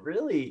we haven't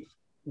really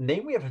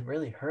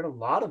heard a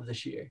lot of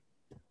this year.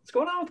 What's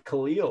going on with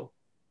Khalil?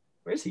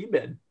 Where's he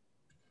been?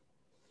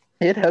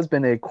 It has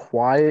been a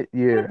quiet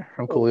year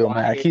from Khalil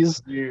Mack.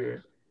 He's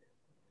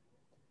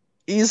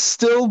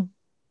still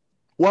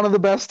one of the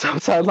best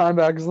outside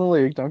linebackers in the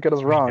league. Don't get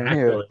us wrong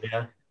here.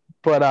 Yeah.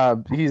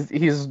 But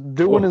he's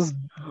doing his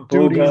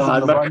duties in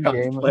the run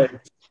game.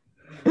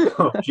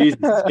 Oh, Jesus,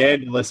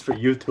 scandalous for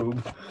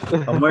YouTube.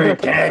 I'm wearing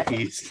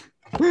khakis.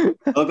 I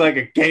look like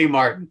a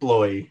Kmart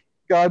employee.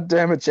 God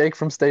damn it, Jake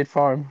from State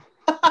Farm.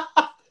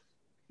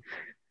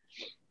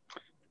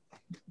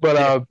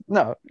 But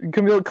no,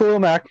 Khalil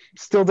Mack,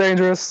 still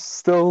dangerous,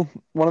 still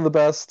one of the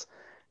best.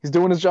 He's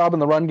doing his job in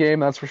the run game,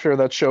 that's for sure.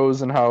 That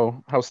shows in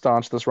how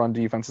staunch this run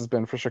defense has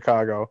been for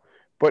Chicago.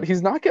 But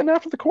he's not getting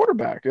after the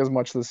quarterback as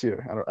much this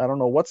year. I don't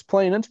know what's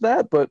playing into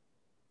that, but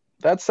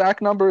that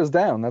sack number is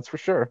down, that's for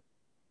sure.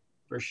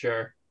 For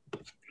sure.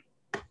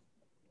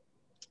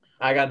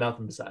 I got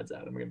nothing besides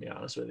that, I'm going to be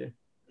honest with you.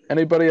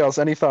 Anybody else?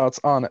 Any thoughts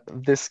on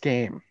this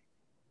game?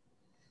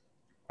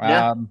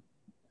 Yeah.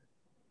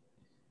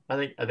 I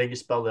think you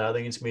spelled it out. I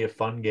think it's going to be a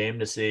fun game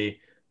to see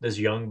this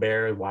young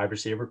Bear wide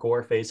receiver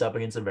core face up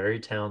against a very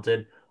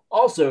talented,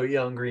 also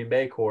young Green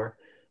Bay core.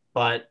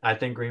 But I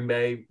think Green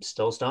Bay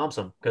still stomps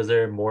them because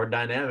they're more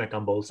dynamic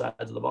on both sides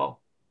of the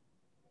ball.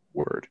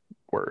 Word.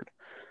 All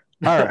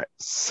right.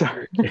 So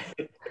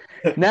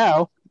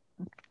now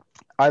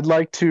I'd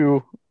like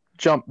to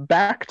jump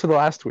back to the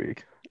last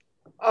week.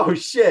 Oh,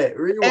 shit.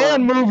 Rewind.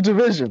 And move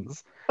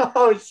divisions.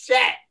 Oh,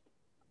 shit.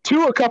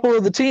 To a couple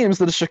of the teams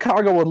that a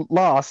Chicago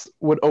loss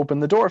would open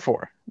the door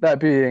for, that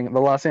being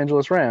the Los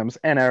Angeles Rams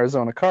and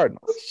Arizona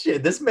Cardinals. Oh,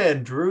 shit, this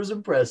man Drew's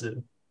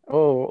impressive.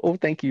 Oh,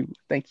 thank you.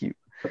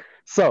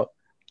 So,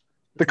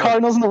 the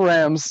Cardinals and the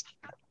Rams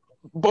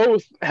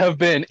both have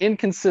been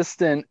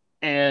inconsistent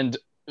and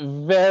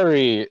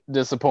very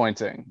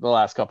disappointing the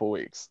last couple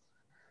weeks.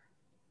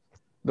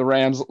 The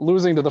Rams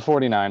losing to the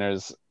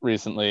 49ers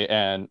recently,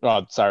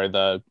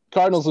 the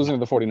Cardinals losing to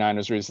the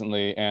 49ers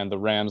recently, and the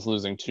Rams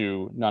losing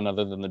to none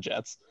other than the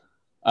Jets.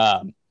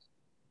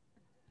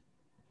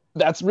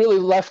 that's really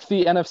left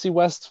the NFC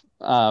West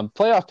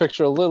playoff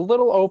picture a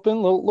little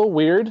open, little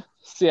weird.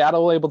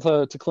 Seattle able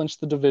to clinch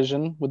the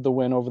division with the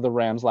win over the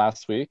Rams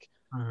last week.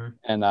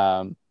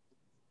 And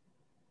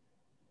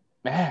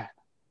man,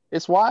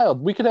 it's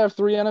wild. We could have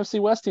 3 NFC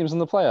West teams in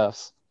the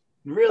playoffs.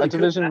 Really, that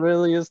division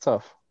really is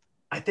tough.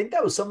 I think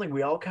that was something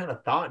we all kind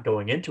of thought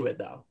going into it,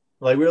 though.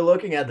 Like, we were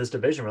looking at this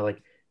division, we're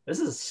like, this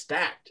is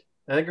stacked.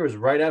 I think it was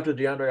right after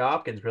DeAndre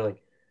Hopkins. We're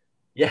like,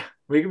 yeah,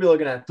 we could be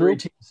looking at 3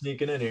 teams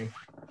sneaking in here.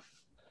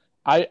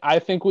 I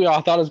think we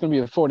all thought it was going to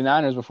be the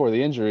 49ers before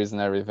the injuries and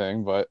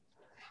everything, but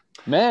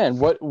man,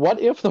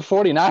 what if the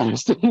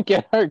 49ers didn't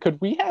get hurt?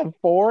 Could we have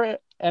 4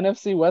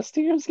 NFC West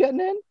teams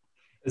getting in?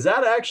 Is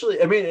that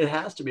actually, I mean, it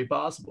has to be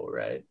possible,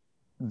 right?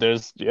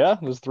 There's 3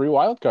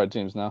 wildcard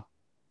teams now.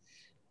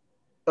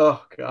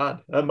 Oh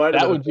God,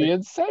 that would be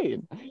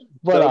insane.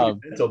 But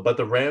but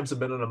the Rams have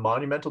been on a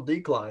monumental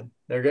decline.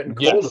 They're getting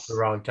cold at the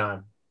wrong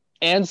time.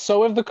 And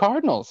so have the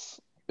Cardinals.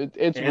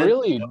 It's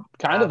really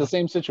kind of the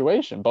same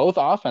situation. Both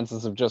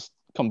offenses have just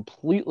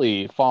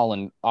completely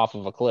fallen off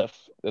of a cliff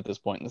at this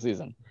point in the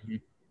season.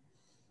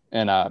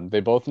 And they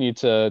both need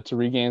to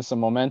regain some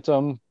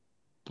momentum.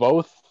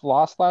 Both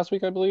lost last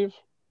week, I believe.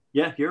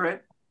 Yeah, you're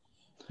right.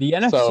 The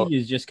NFC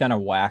is just kind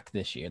of whack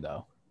this year,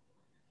 though.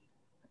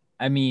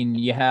 I mean,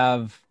 you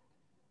have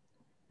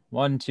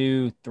 1,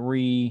 2,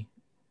 3,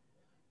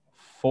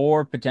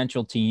 4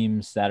 potential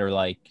teams that are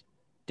like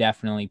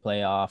definitely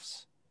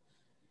playoffs.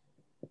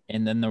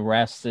 And then the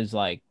rest is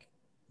like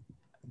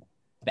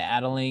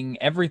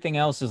battling. Everything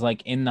else is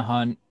like in the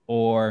hunt,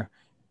 or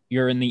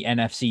you're in the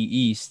NFC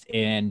East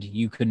and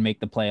you could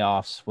make the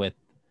playoffs with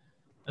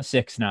a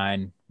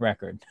 6-9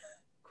 record.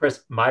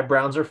 Chris, my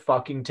Browns are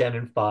fucking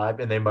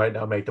 10-5 and they might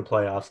not make the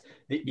playoffs.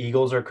 The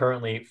Eagles are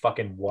currently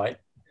fucking what?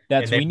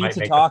 We need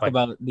to talk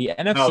about the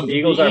NFC. No, the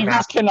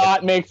Eagles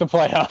cannot make the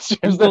playoffs.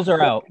 Eagles are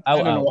out.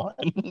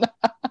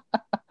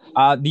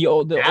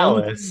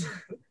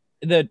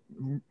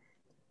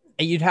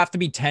 You'd have to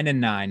be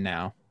 10-9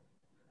 now.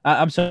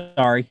 I'm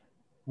sorry.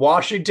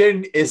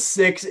 Washington is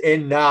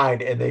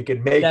 6-9 and they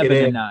can make it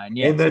in. 7-9,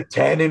 yeah. And the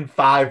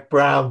 10-5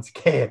 Browns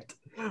can't.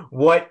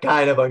 What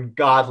kind of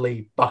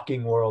ungodly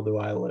fucking world do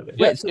I live in?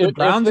 Wait, so the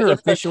Browns are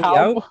officially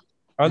out?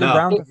 Are the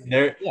Browns?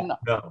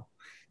 No.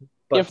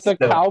 But if the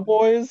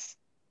Cowboys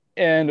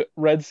and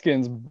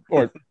Redskins,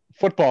 or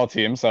football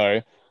team,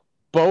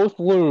 both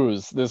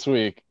lose this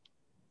week,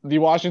 the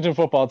Washington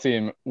football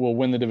team will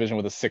win the division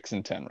with a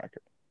 6-10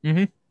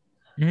 record.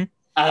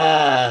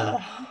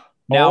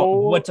 Now,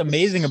 what's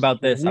amazing about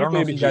this, I don't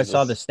know if you guys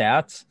saw the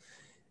stats.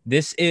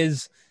 This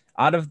is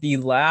out of the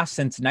last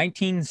since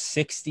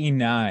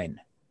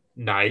 1969.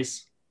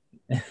 Nice.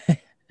 It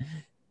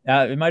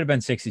might have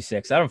been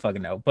 66. I don't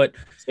fucking know. But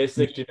say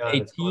 69,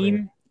 a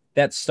team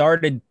that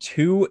started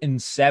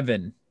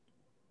 2-7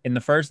 in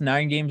the first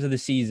 9 games of the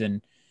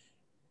season,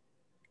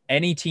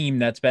 any team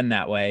that's been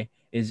that way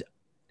is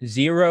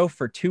 0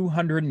 for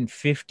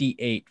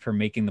 258 for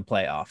making the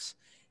playoffs.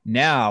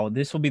 Now,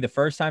 this will be the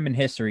first time in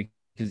history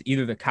because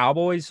either the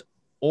Cowboys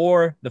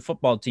or the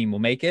football team will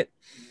make it,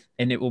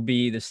 and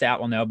the stat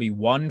will now be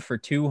 1 for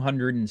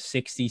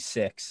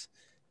 266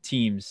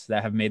 teams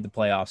that have made the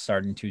playoffs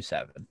starting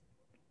 2-7.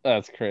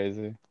 That's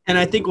crazy. And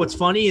I think what's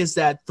funny is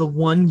that the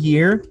 1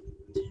 year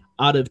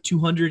out of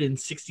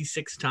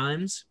 266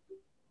 times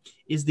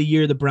is the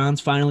year the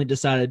Browns finally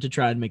decided to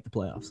try and make the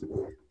playoffs.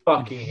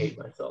 Fucking hate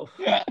myself.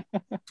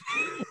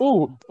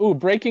 Ooh,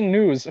 breaking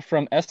news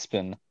from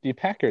Espen. The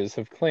Packers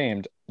have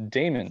claimed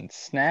Damon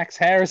Snacks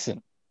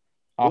Harrison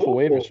off of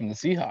waivers from the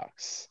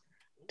Seahawks.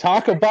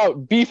 Talk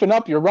about beefing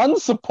up your run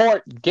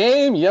support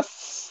game. Yes,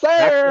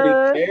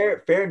 sir.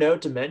 Actually, fair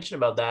note to mention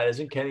about that.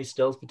 Isn't Kenny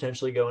Stills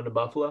potentially going to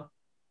Buffalo?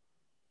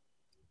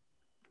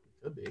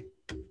 Could be.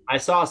 I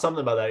saw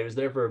something about that. He was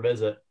there for a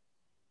visit.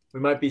 We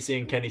might be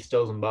seeing Kenny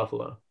Stills in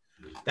Buffalo.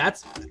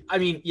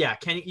 Kenny, you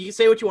can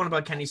say what you want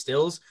about Kenny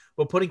Stills,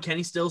 but putting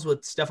Kenny Stills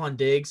with Stephon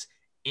Diggs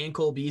and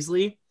Cole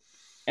Beasley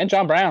and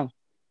John Brown.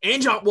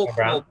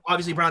 Well,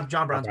 obviously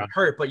John Brown's been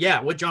hurt, but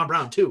yeah, with John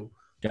Brown too.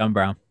 John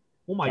Brown.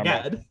 Oh my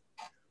God.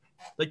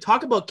 Like,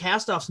 talk about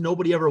cast-offs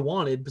nobody ever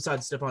wanted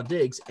besides Stephon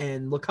Diggs,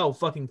 and look how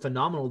fucking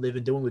phenomenal they've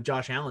been doing with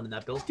Josh Allen in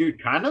that Bills.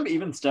 Dude, kind of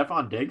even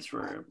Stephon Diggs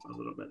for a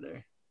little bit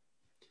there.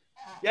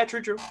 Yeah,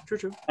 true.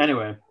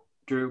 Anyway,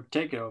 Drew,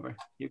 take it over.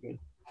 You're good.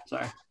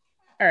 Sorry.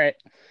 All right.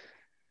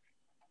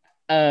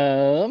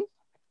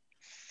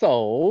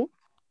 So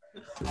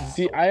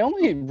I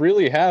only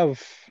really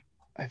have,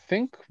 I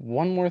think,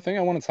 one more thing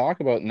I want to talk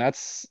about, and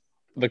that's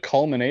the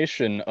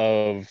culmination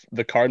of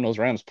the Cardinals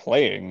Rams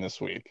playing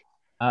this week.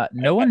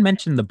 No one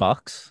mentioned the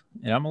Bucks,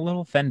 and I'm a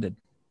little offended.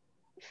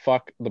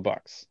 Fuck the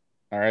Bucks.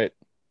 All right,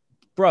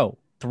 bro.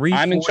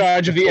 I'm in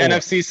charge of the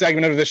NFC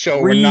segment of the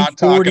show. We're not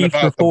talking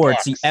about the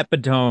Bucks. It's the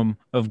epitome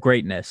of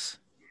greatness.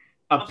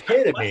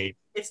 Epitome.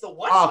 It's the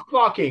what? Oh,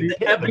 fucking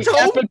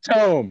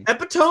epitome.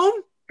 Epitome?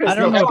 I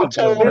don't know.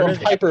 Epitome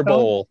of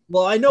hyperbole.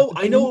 Well, I know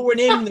what we're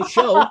naming the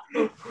show.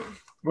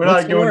 We're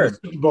not doing the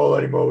Super Bowl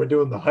anymore. We're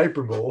doing the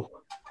Hyperbole.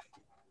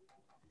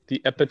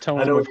 The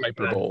epitome of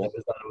hyperbole.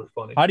 I thought it was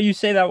funny. How do you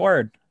say that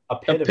word?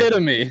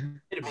 Epitome.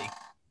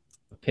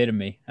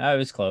 Epitome. I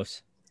was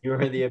close. You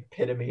are the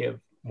epitome of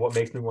what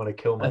makes me want to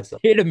kill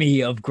myself.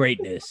 Epitome of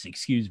greatness.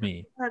 Excuse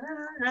me.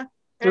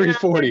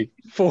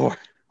 344.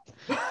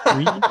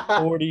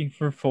 340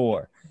 for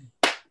 4.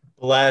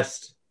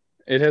 Blessed.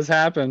 It has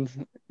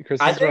happened.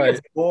 Chris I is think right.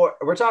 it's more.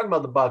 We're talking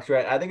about the Bucks,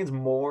 right? I think it's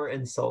more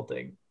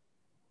insulting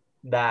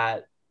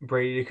that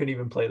Brady couldn't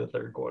even play the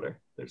third quarter.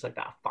 They're just like,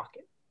 fuck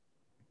it.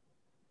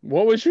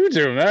 What would you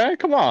do, man?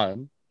 Come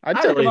on. I'd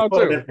take him out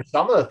put him too. in for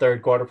some of the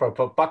third quarter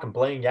for fucking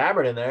Blaine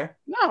Gabbert in there.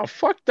 No,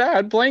 fuck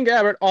that. Blaine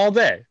Gabbert all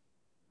day.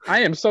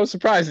 I am so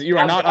surprised that you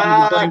are not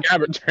on the Blaine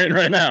Gabbert train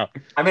right now.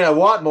 I mean, I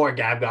want more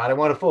Gab God. I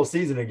want a full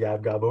season of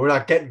Gab God, but we're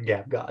not getting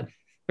Gab God.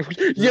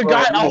 You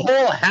got a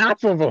whole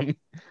half of them.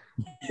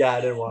 Yeah,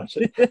 I didn't watch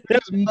it.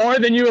 That's more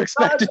than you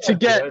expected to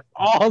get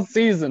all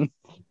season.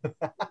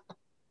 But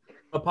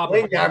Papa,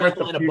 Blaine Gabbert's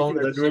in the a future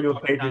boner. of the New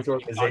England Patriots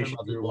organization.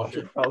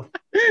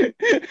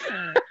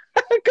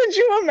 Could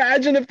you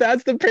imagine if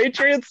that's the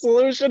Patriots'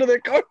 solution to their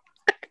coach?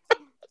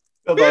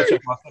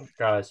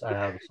 Guys, I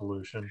have a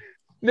solution.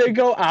 They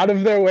go out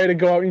of their way to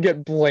go out and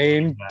get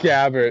Blaine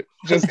Gabbert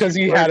just because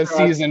he had a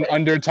season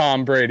under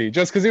Tom Brady,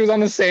 just because he was on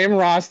the same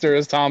roster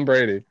as Tom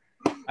Brady.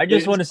 I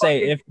just want to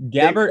say, if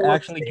Gabbert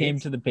actually came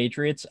to the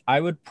Patriots,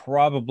 I would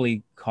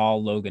probably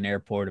call Logan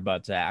Airport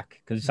about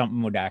Zach, because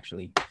something would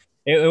actually,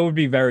 it would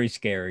be very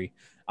scary.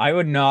 I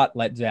would not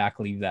let Zach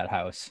leave that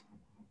house.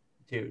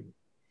 Dude.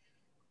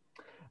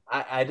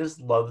 I just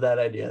love that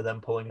idea of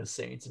them pulling the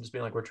Saints and just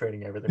being like, we're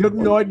trading everything. You have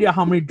no idea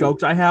how many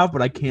jokes I have,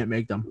 but I can't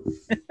make them.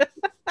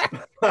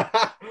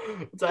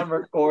 It's on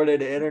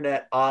recorded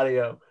internet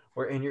audio.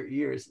 We're in your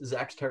ears.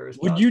 Zach's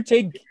terrorist. Would you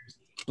take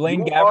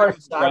Blaine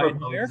Gabbert?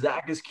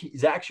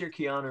 Zach's your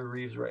Keanu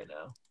Reeves right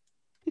now.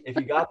 If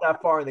you got that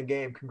far in the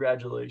game,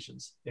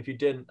 congratulations. If you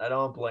didn't, I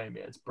don't blame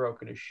you. It's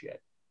broken as shit.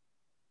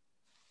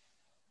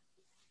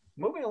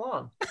 Moving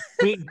along.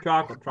 Meat and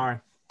chocolate, sorry.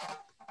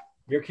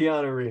 You're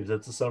Keanu Reeves.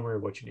 That's a summary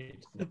of what you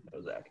need to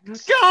know, Zach.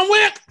 John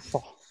Wick!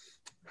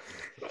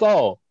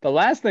 So, the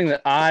last thing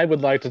that I would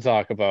like to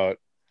talk about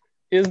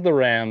is the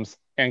Rams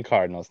and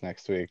Cardinals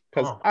next week,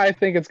 because I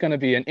think it's going to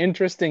be an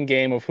interesting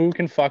game of who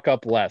can fuck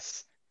up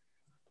less.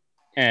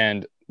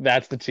 And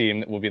that's the team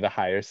that will be the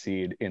higher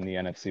seed in the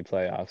NFC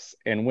playoffs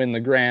and win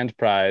the grand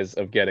prize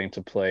of getting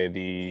to play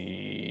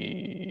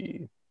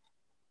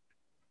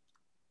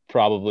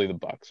probably the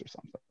Bucks or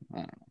something. I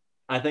don't know.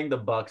 I think the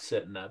Bucks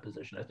sit in that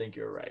position. I think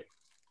you're right.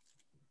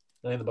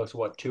 I think the Bucks are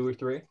what, 2 or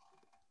 3?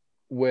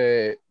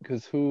 Wait,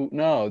 because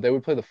no, they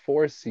would play the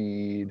 4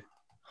 seed.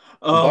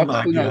 Oh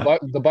my God.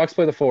 The Bucks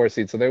play the 4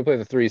 seed, so they would play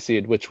the 3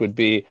 seed, which would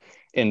be,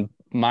 in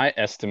my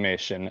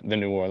estimation, the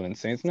New Orleans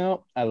Saints.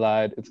 No, I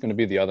lied. It's going to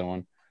be the other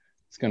one.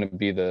 It's going to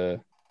be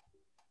the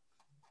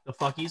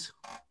fuckies.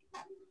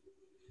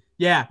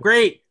 Yeah,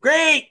 great.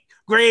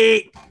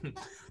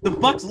 The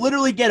Bucks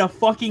literally get a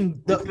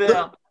fucking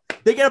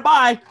they get a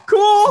bye.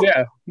 Cool.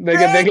 Yeah, they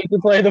get to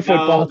play the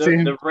football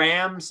team. The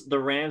Rams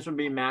would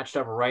be matched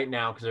up right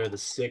now because they're the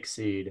 6th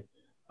seed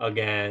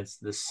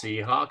against the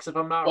Seahawks. If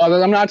I'm not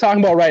wrong. I'm not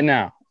talking about right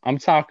now. I'm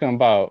talking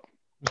about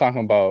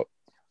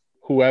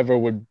whoever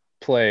would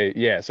play.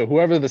 Yeah, so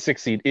whoever the 6th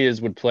seed is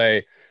would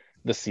play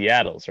the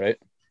Seattles, right?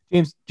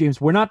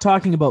 James, we're not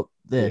talking about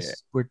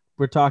this. Yeah.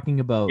 We're talking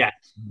about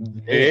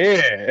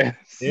Yes.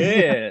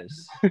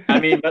 I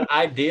mean, but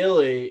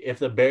ideally, if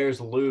the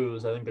Bears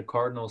lose, I think the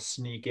Cardinals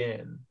sneak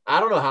in. I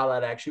don't know how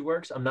that actually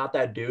works. I'm not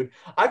that dude.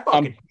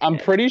 I'm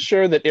pretty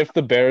sure that if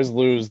the Bears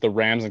lose, the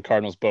Rams and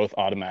Cardinals both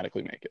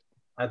automatically make it.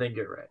 I think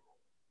you're right.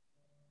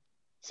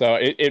 So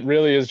it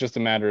really is just a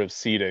matter of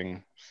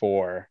seeding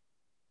for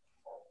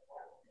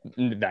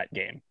that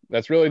game.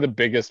 That's really the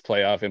biggest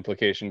playoff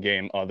implication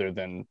game, other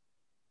than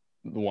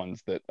the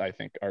ones that I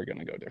think are going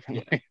to go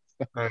differently. Yeah.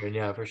 I mean,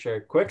 yeah, for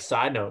sure. Quick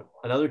side note,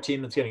 another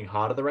team that's getting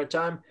hot at the right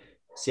time,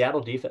 Seattle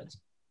defense.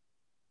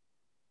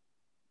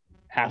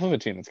 Half of a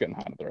team that's getting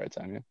hot at the right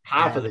time, yeah.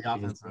 Half of the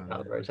defense getting hot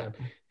at the right time.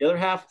 The other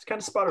half is kind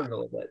of sputtering a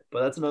little bit,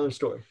 but that's another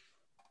story.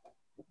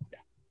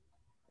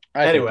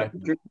 Yeah. Anyway,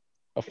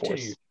 a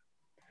force.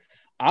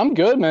 I'm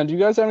good, man. Do you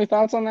guys have any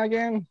thoughts on that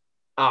game?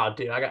 Oh,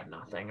 dude, I got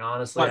nothing,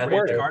 honestly. I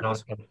think they're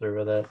not coming through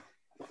with it.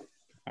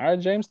 All right,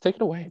 James, take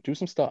it away. Do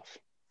some stuff.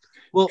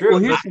 Well,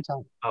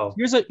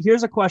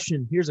 here's a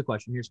question. Here's a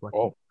question.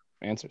 Oh,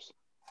 answers.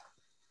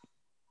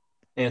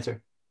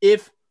 Answer.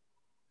 If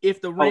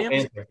the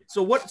Rams,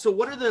 so what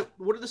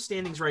are the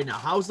standings right now?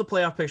 How's the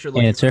playoff picture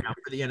looking right now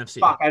for the NFC?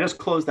 Fuck! I just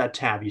closed that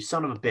tab. You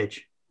son of a bitch.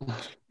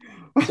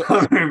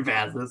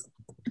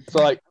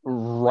 So like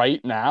right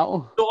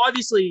now. So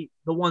obviously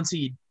the 1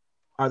 seed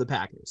are the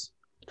Packers.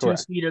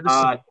 Correct. 2 seed are the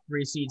Saints.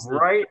 3 seeds.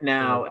 Right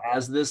now,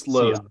 as this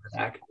loads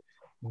back,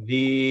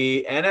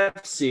 the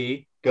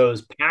NFC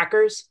goes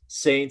Packers,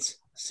 Saints,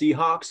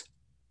 Seahawks,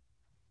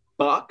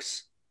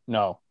 Bucks.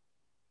 No,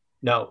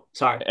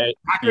 sorry.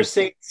 Packers,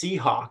 Saints,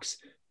 Seahawks,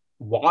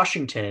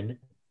 Washington,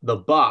 the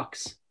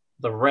Bucks,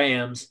 the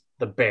Rams,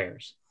 the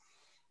Bears.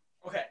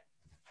 Okay.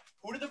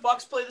 Who did the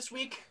Bucks play this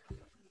week?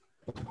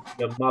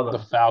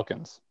 The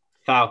Falcons.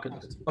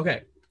 Falcons.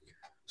 Okay.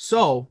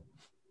 So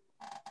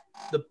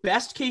the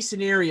best case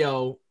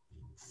scenario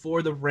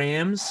for the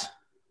Rams.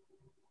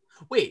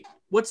 Wait,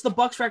 what's the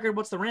Bucks record?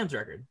 What's the Rams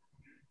record?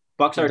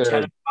 Bucks are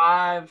They're-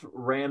 10-5.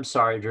 Rams,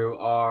 sorry, Drew,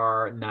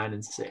 are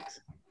 9-6.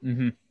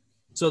 Mm-hmm.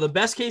 So the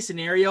best case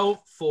scenario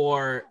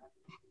for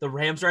the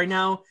Rams right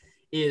now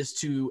is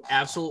to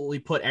absolutely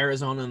put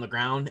Arizona on the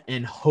ground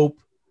and hope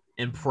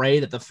and pray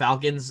that the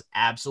Falcons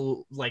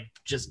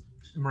just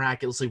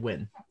miraculously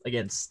win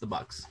against the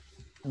Bucks.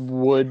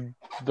 Would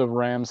the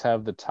Rams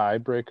have the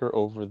tiebreaker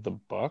over the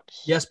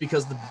Bucks? Yes,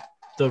 because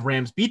the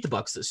Rams beat the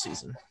Bucks this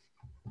season.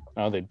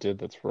 Oh, they did.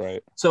 That's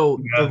right. So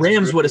Yeah, the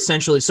Rams would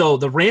essentially. So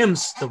the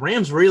Rams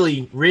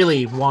really,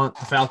 really want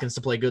the Falcons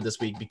to play good this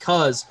week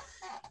because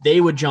they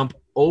would jump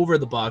over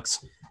the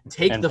Bucks,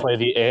 And play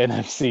the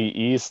NFC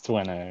East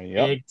winner.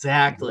 Yep.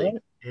 Exactly.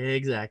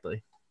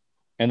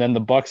 And then the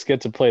Bucks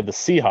get to play the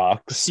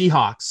Seahawks.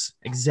 Seahawks,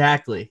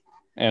 exactly.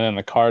 And then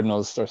the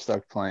Cardinals are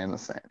stuck playing the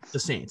Saints. The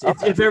Saints.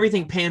 Okay. If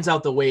everything pans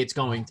out the way it's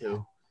going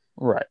to,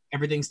 Right.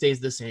 everything stays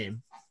the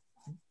same.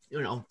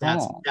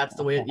 That's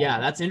the way.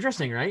 That's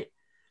interesting, right?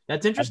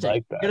 That's interesting.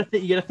 like that.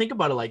 You gotta think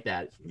about it like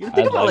that. You gotta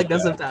think about it like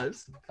that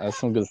sometimes. That's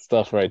some good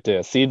stuff right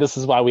there. See, this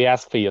is why we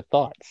ask for your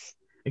thoughts.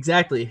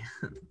 Exactly.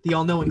 The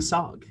all-knowing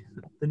SOG.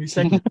 The new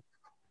segment.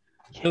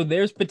 So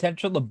there's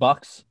potential the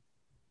Bucks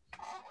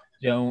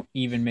don't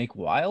even make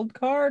wild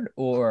card,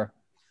 or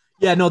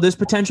Yeah, no, there's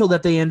potential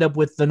that they end up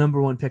with the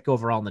number 1 pick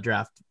overall in the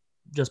draft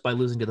just by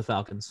losing to the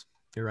Falcons.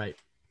 You're right.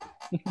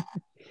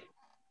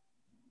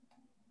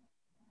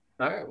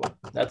 All right, well,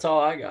 that's all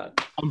I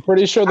got. I'm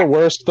pretty sure the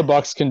worst the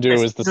Bucks can do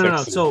is the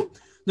 6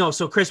 seed.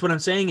 So Chris, what I'm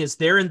saying is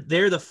they're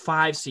the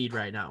 5 seed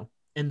right now,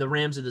 and the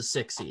Rams are the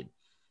 6 seed.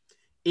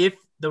 If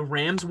the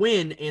Rams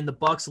win and the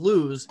Bucks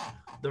lose,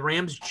 the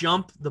Rams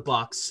jump the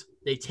Bucks.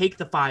 They take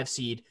the 5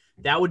 seed.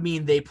 That would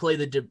mean they play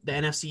the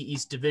NFC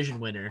East division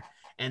winner,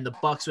 and the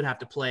Bucks would have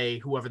to play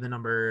whoever the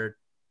number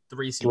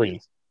 3 seed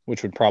is.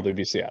 Which would probably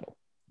be Seattle.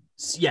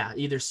 Yeah,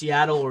 either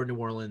Seattle or New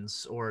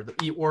Orleans or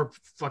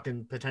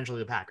fucking potentially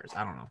the Packers.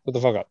 I don't know. What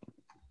the fuck up?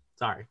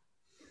 Sorry.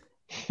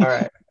 All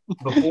right.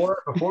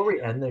 Before we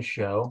end this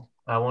show,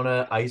 I want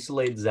to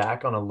isolate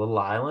Zach on a little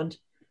island.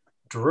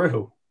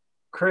 Drew,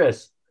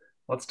 Chris,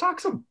 let's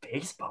talk some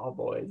baseball,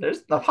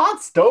 boys. The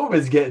hot stove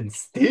is getting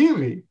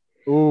steamy.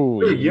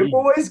 Ooh. Dude, you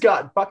boys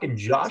got fucking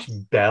Josh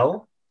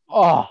Bell.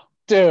 Oh,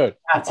 dude.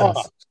 That's a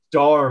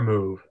star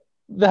move.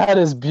 That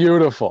is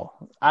beautiful.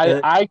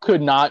 I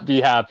could not be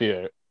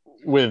happier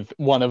with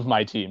one of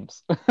my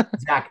teams.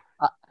 Zach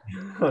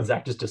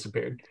just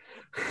disappeared.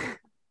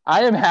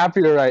 I am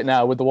happier right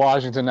now with the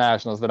Washington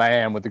Nationals than I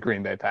am with the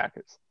Green Bay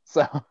Packers.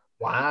 So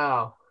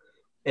wow.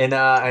 And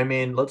I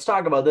mean, let's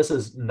talk about this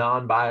as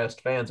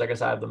non-biased fans. I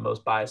guess I have the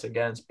most bias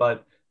against,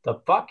 but the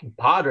fucking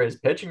Padres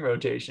pitching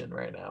rotation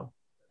right now.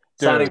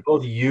 Dude. Signing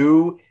both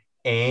you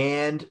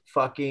and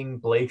fucking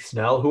Blake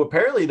Snell, who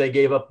apparently they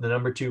gave up the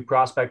number 2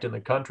 prospect in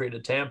the country to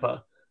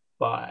Tampa,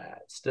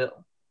 but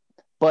still.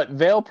 But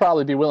they'll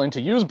probably be willing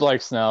to use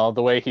Blake Snell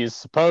the way he's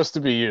supposed to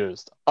be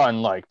used,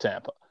 unlike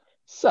Tampa.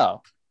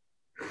 So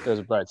there's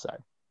a bright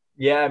side.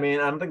 Yeah, I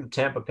mean, I don't think the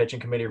Tampa pitching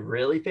committee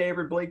really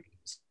favored Blake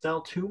Snell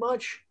too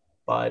much,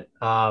 but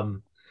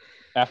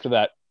after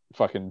that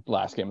fucking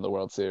last game of the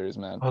World Series,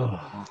 man.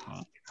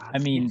 I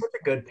mean, he's such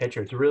a good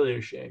pitcher. It's really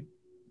a shame.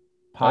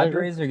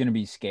 Padres are going to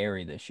be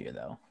scary this year,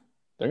 though.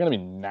 They're going to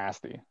be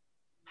nasty.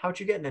 How'd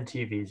you get into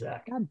TV,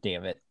 Zach? God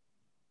damn it.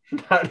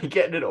 How'd you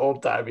get into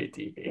old-timey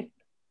TV?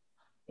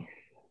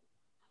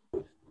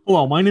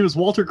 Hello, my name is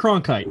Walter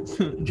Cronkite.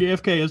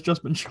 JFK has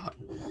just been shot.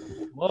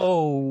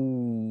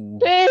 Whoa.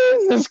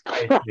 Jesus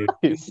Hey, Christ. dude,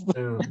 too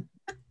soon.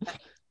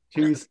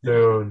 Too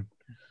soon.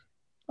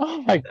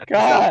 Oh my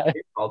God.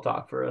 I'll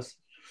talk for us.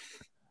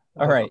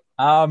 All right.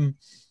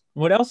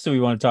 What else do we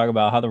want to talk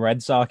about? How the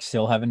Red Sox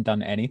still haven't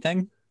done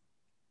anything?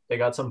 They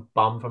got some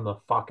bum from the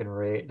fucking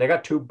Rays. They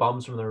got 2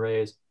 bums from the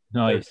Rays.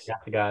 Nice.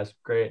 Got the guys.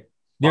 Great.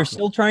 They're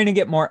still trying to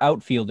get more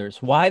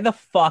outfielders. Why the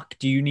fuck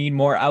do you need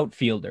more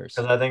outfielders?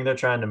 Because I think they're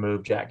trying to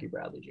move Jackie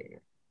Bradley Jr.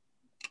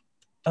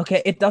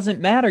 Okay, it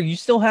doesn't matter.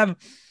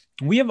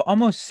 We have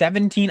almost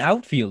 17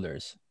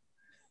 outfielders.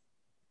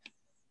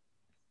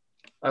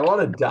 I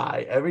want to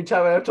die every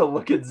time I have to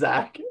look at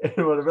Zach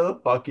and whatever the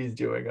fuck he's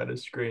doing on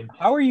his screen.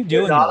 How are you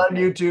You're doing? not that?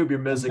 on YouTube. You're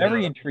missing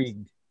Very out.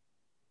 intrigued.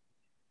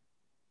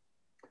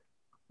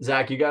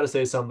 Zach, you got to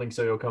say something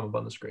so you'll come up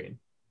on the screen.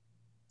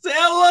 Say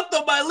hello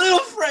to my little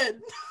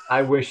friend.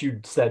 I wish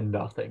you'd said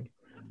nothing.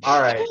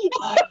 All right. You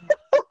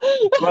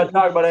want to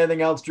talk about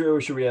anything else, Drew,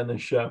 or should we end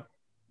this show?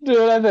 Dude,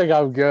 I think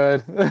I'm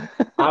good.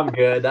 I'm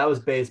good. That was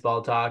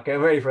baseball talk.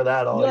 I'm ready for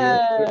that all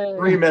year. Yay.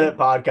 3-minute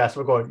podcast.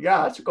 We're going,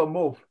 yeah, that's a good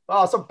move.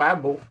 Oh, it's a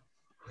bad move.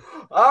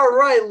 All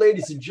right,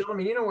 ladies and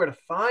gentlemen, you know where to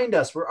find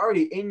us. We're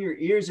already in your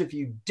ears if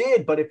you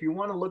did, but if you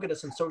want to look at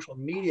us on social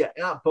media,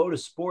 at BOTA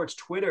Sports,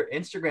 Twitter,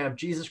 Instagram,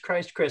 Jesus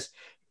Christ Chris,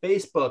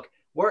 Facebook,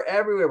 we're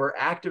everywhere. We're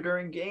active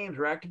during games.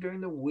 We're active during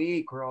the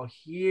week. We're all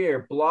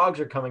here. Blogs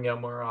are coming out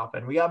more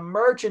often. We got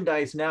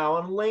merchandise now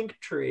on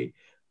Linktree.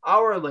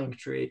 our link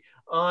tree.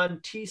 On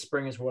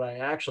Teespring is what I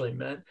actually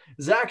meant.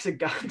 Zach's a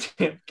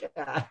goddamn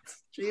cat.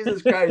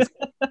 Jesus Christ.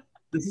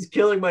 This is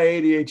killing my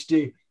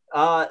ADHD.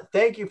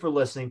 Thank you for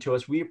listening to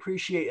us. We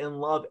appreciate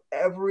and love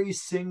every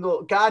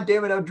single, God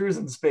damn it, now Drew's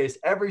in space.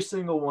 Every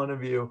single one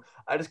of you.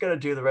 I just got to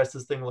do the rest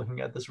of this thing looking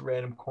at this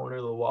random corner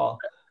of the wall.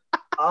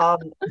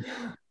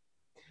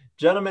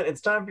 Gentlemen,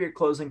 it's time for your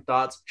closing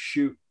thoughts.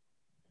 Shoot.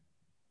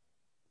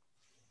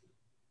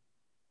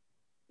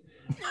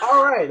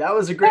 All right, that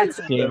was a great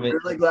segment. I'm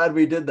really glad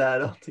we did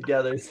that all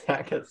together.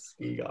 Zach has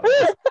ski goggles.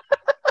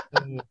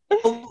 Listen,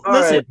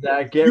 right,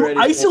 Zach, get ready.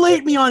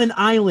 Isolate me on an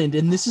island,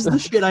 and this is the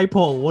shit I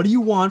pull. What do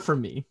you want from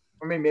me?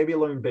 I mean, maybe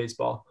learn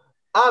baseball.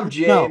 I'm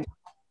James.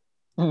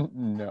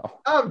 No.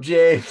 I'm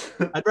James.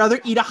 I'd rather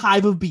eat a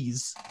hive of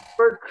bees.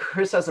 Bert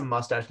Chris has a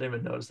mustache. I didn't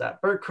even notice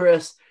that. Bert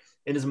Chris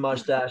in his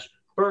mustache.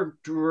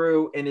 Bert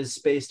Drew in his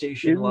space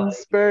station life.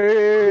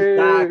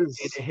 Zach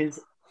in his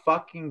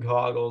fucking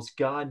goggles.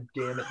 God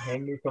damn it.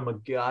 Hanging from a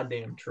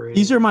goddamn tree.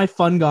 These are my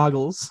fun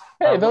goggles.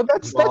 Hey,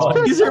 that's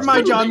These are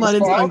my John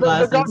Lennon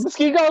sunglasses. The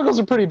ski goggles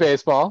are pretty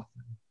baseball.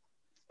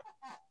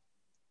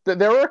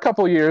 There were a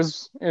couple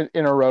years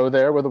in a row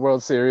there where the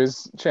World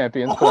Series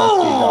champions put on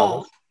ski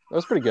goggles. That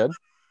was pretty good.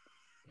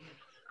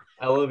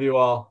 I love you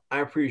all. I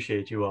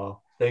appreciate you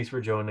all. Thanks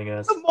for joining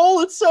us. The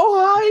mole, it's so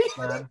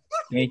high.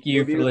 Thank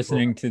you for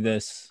listening to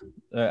this.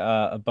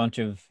 A bunch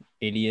of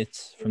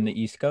idiots from the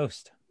East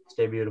Coast.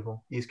 Stay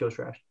beautiful. East Coast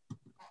trash.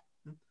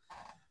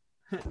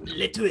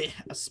 Literally,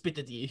 I spit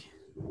at you.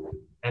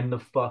 End the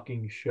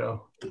fucking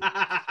show.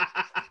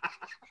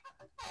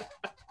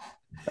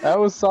 That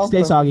was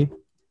something. Stay soggy.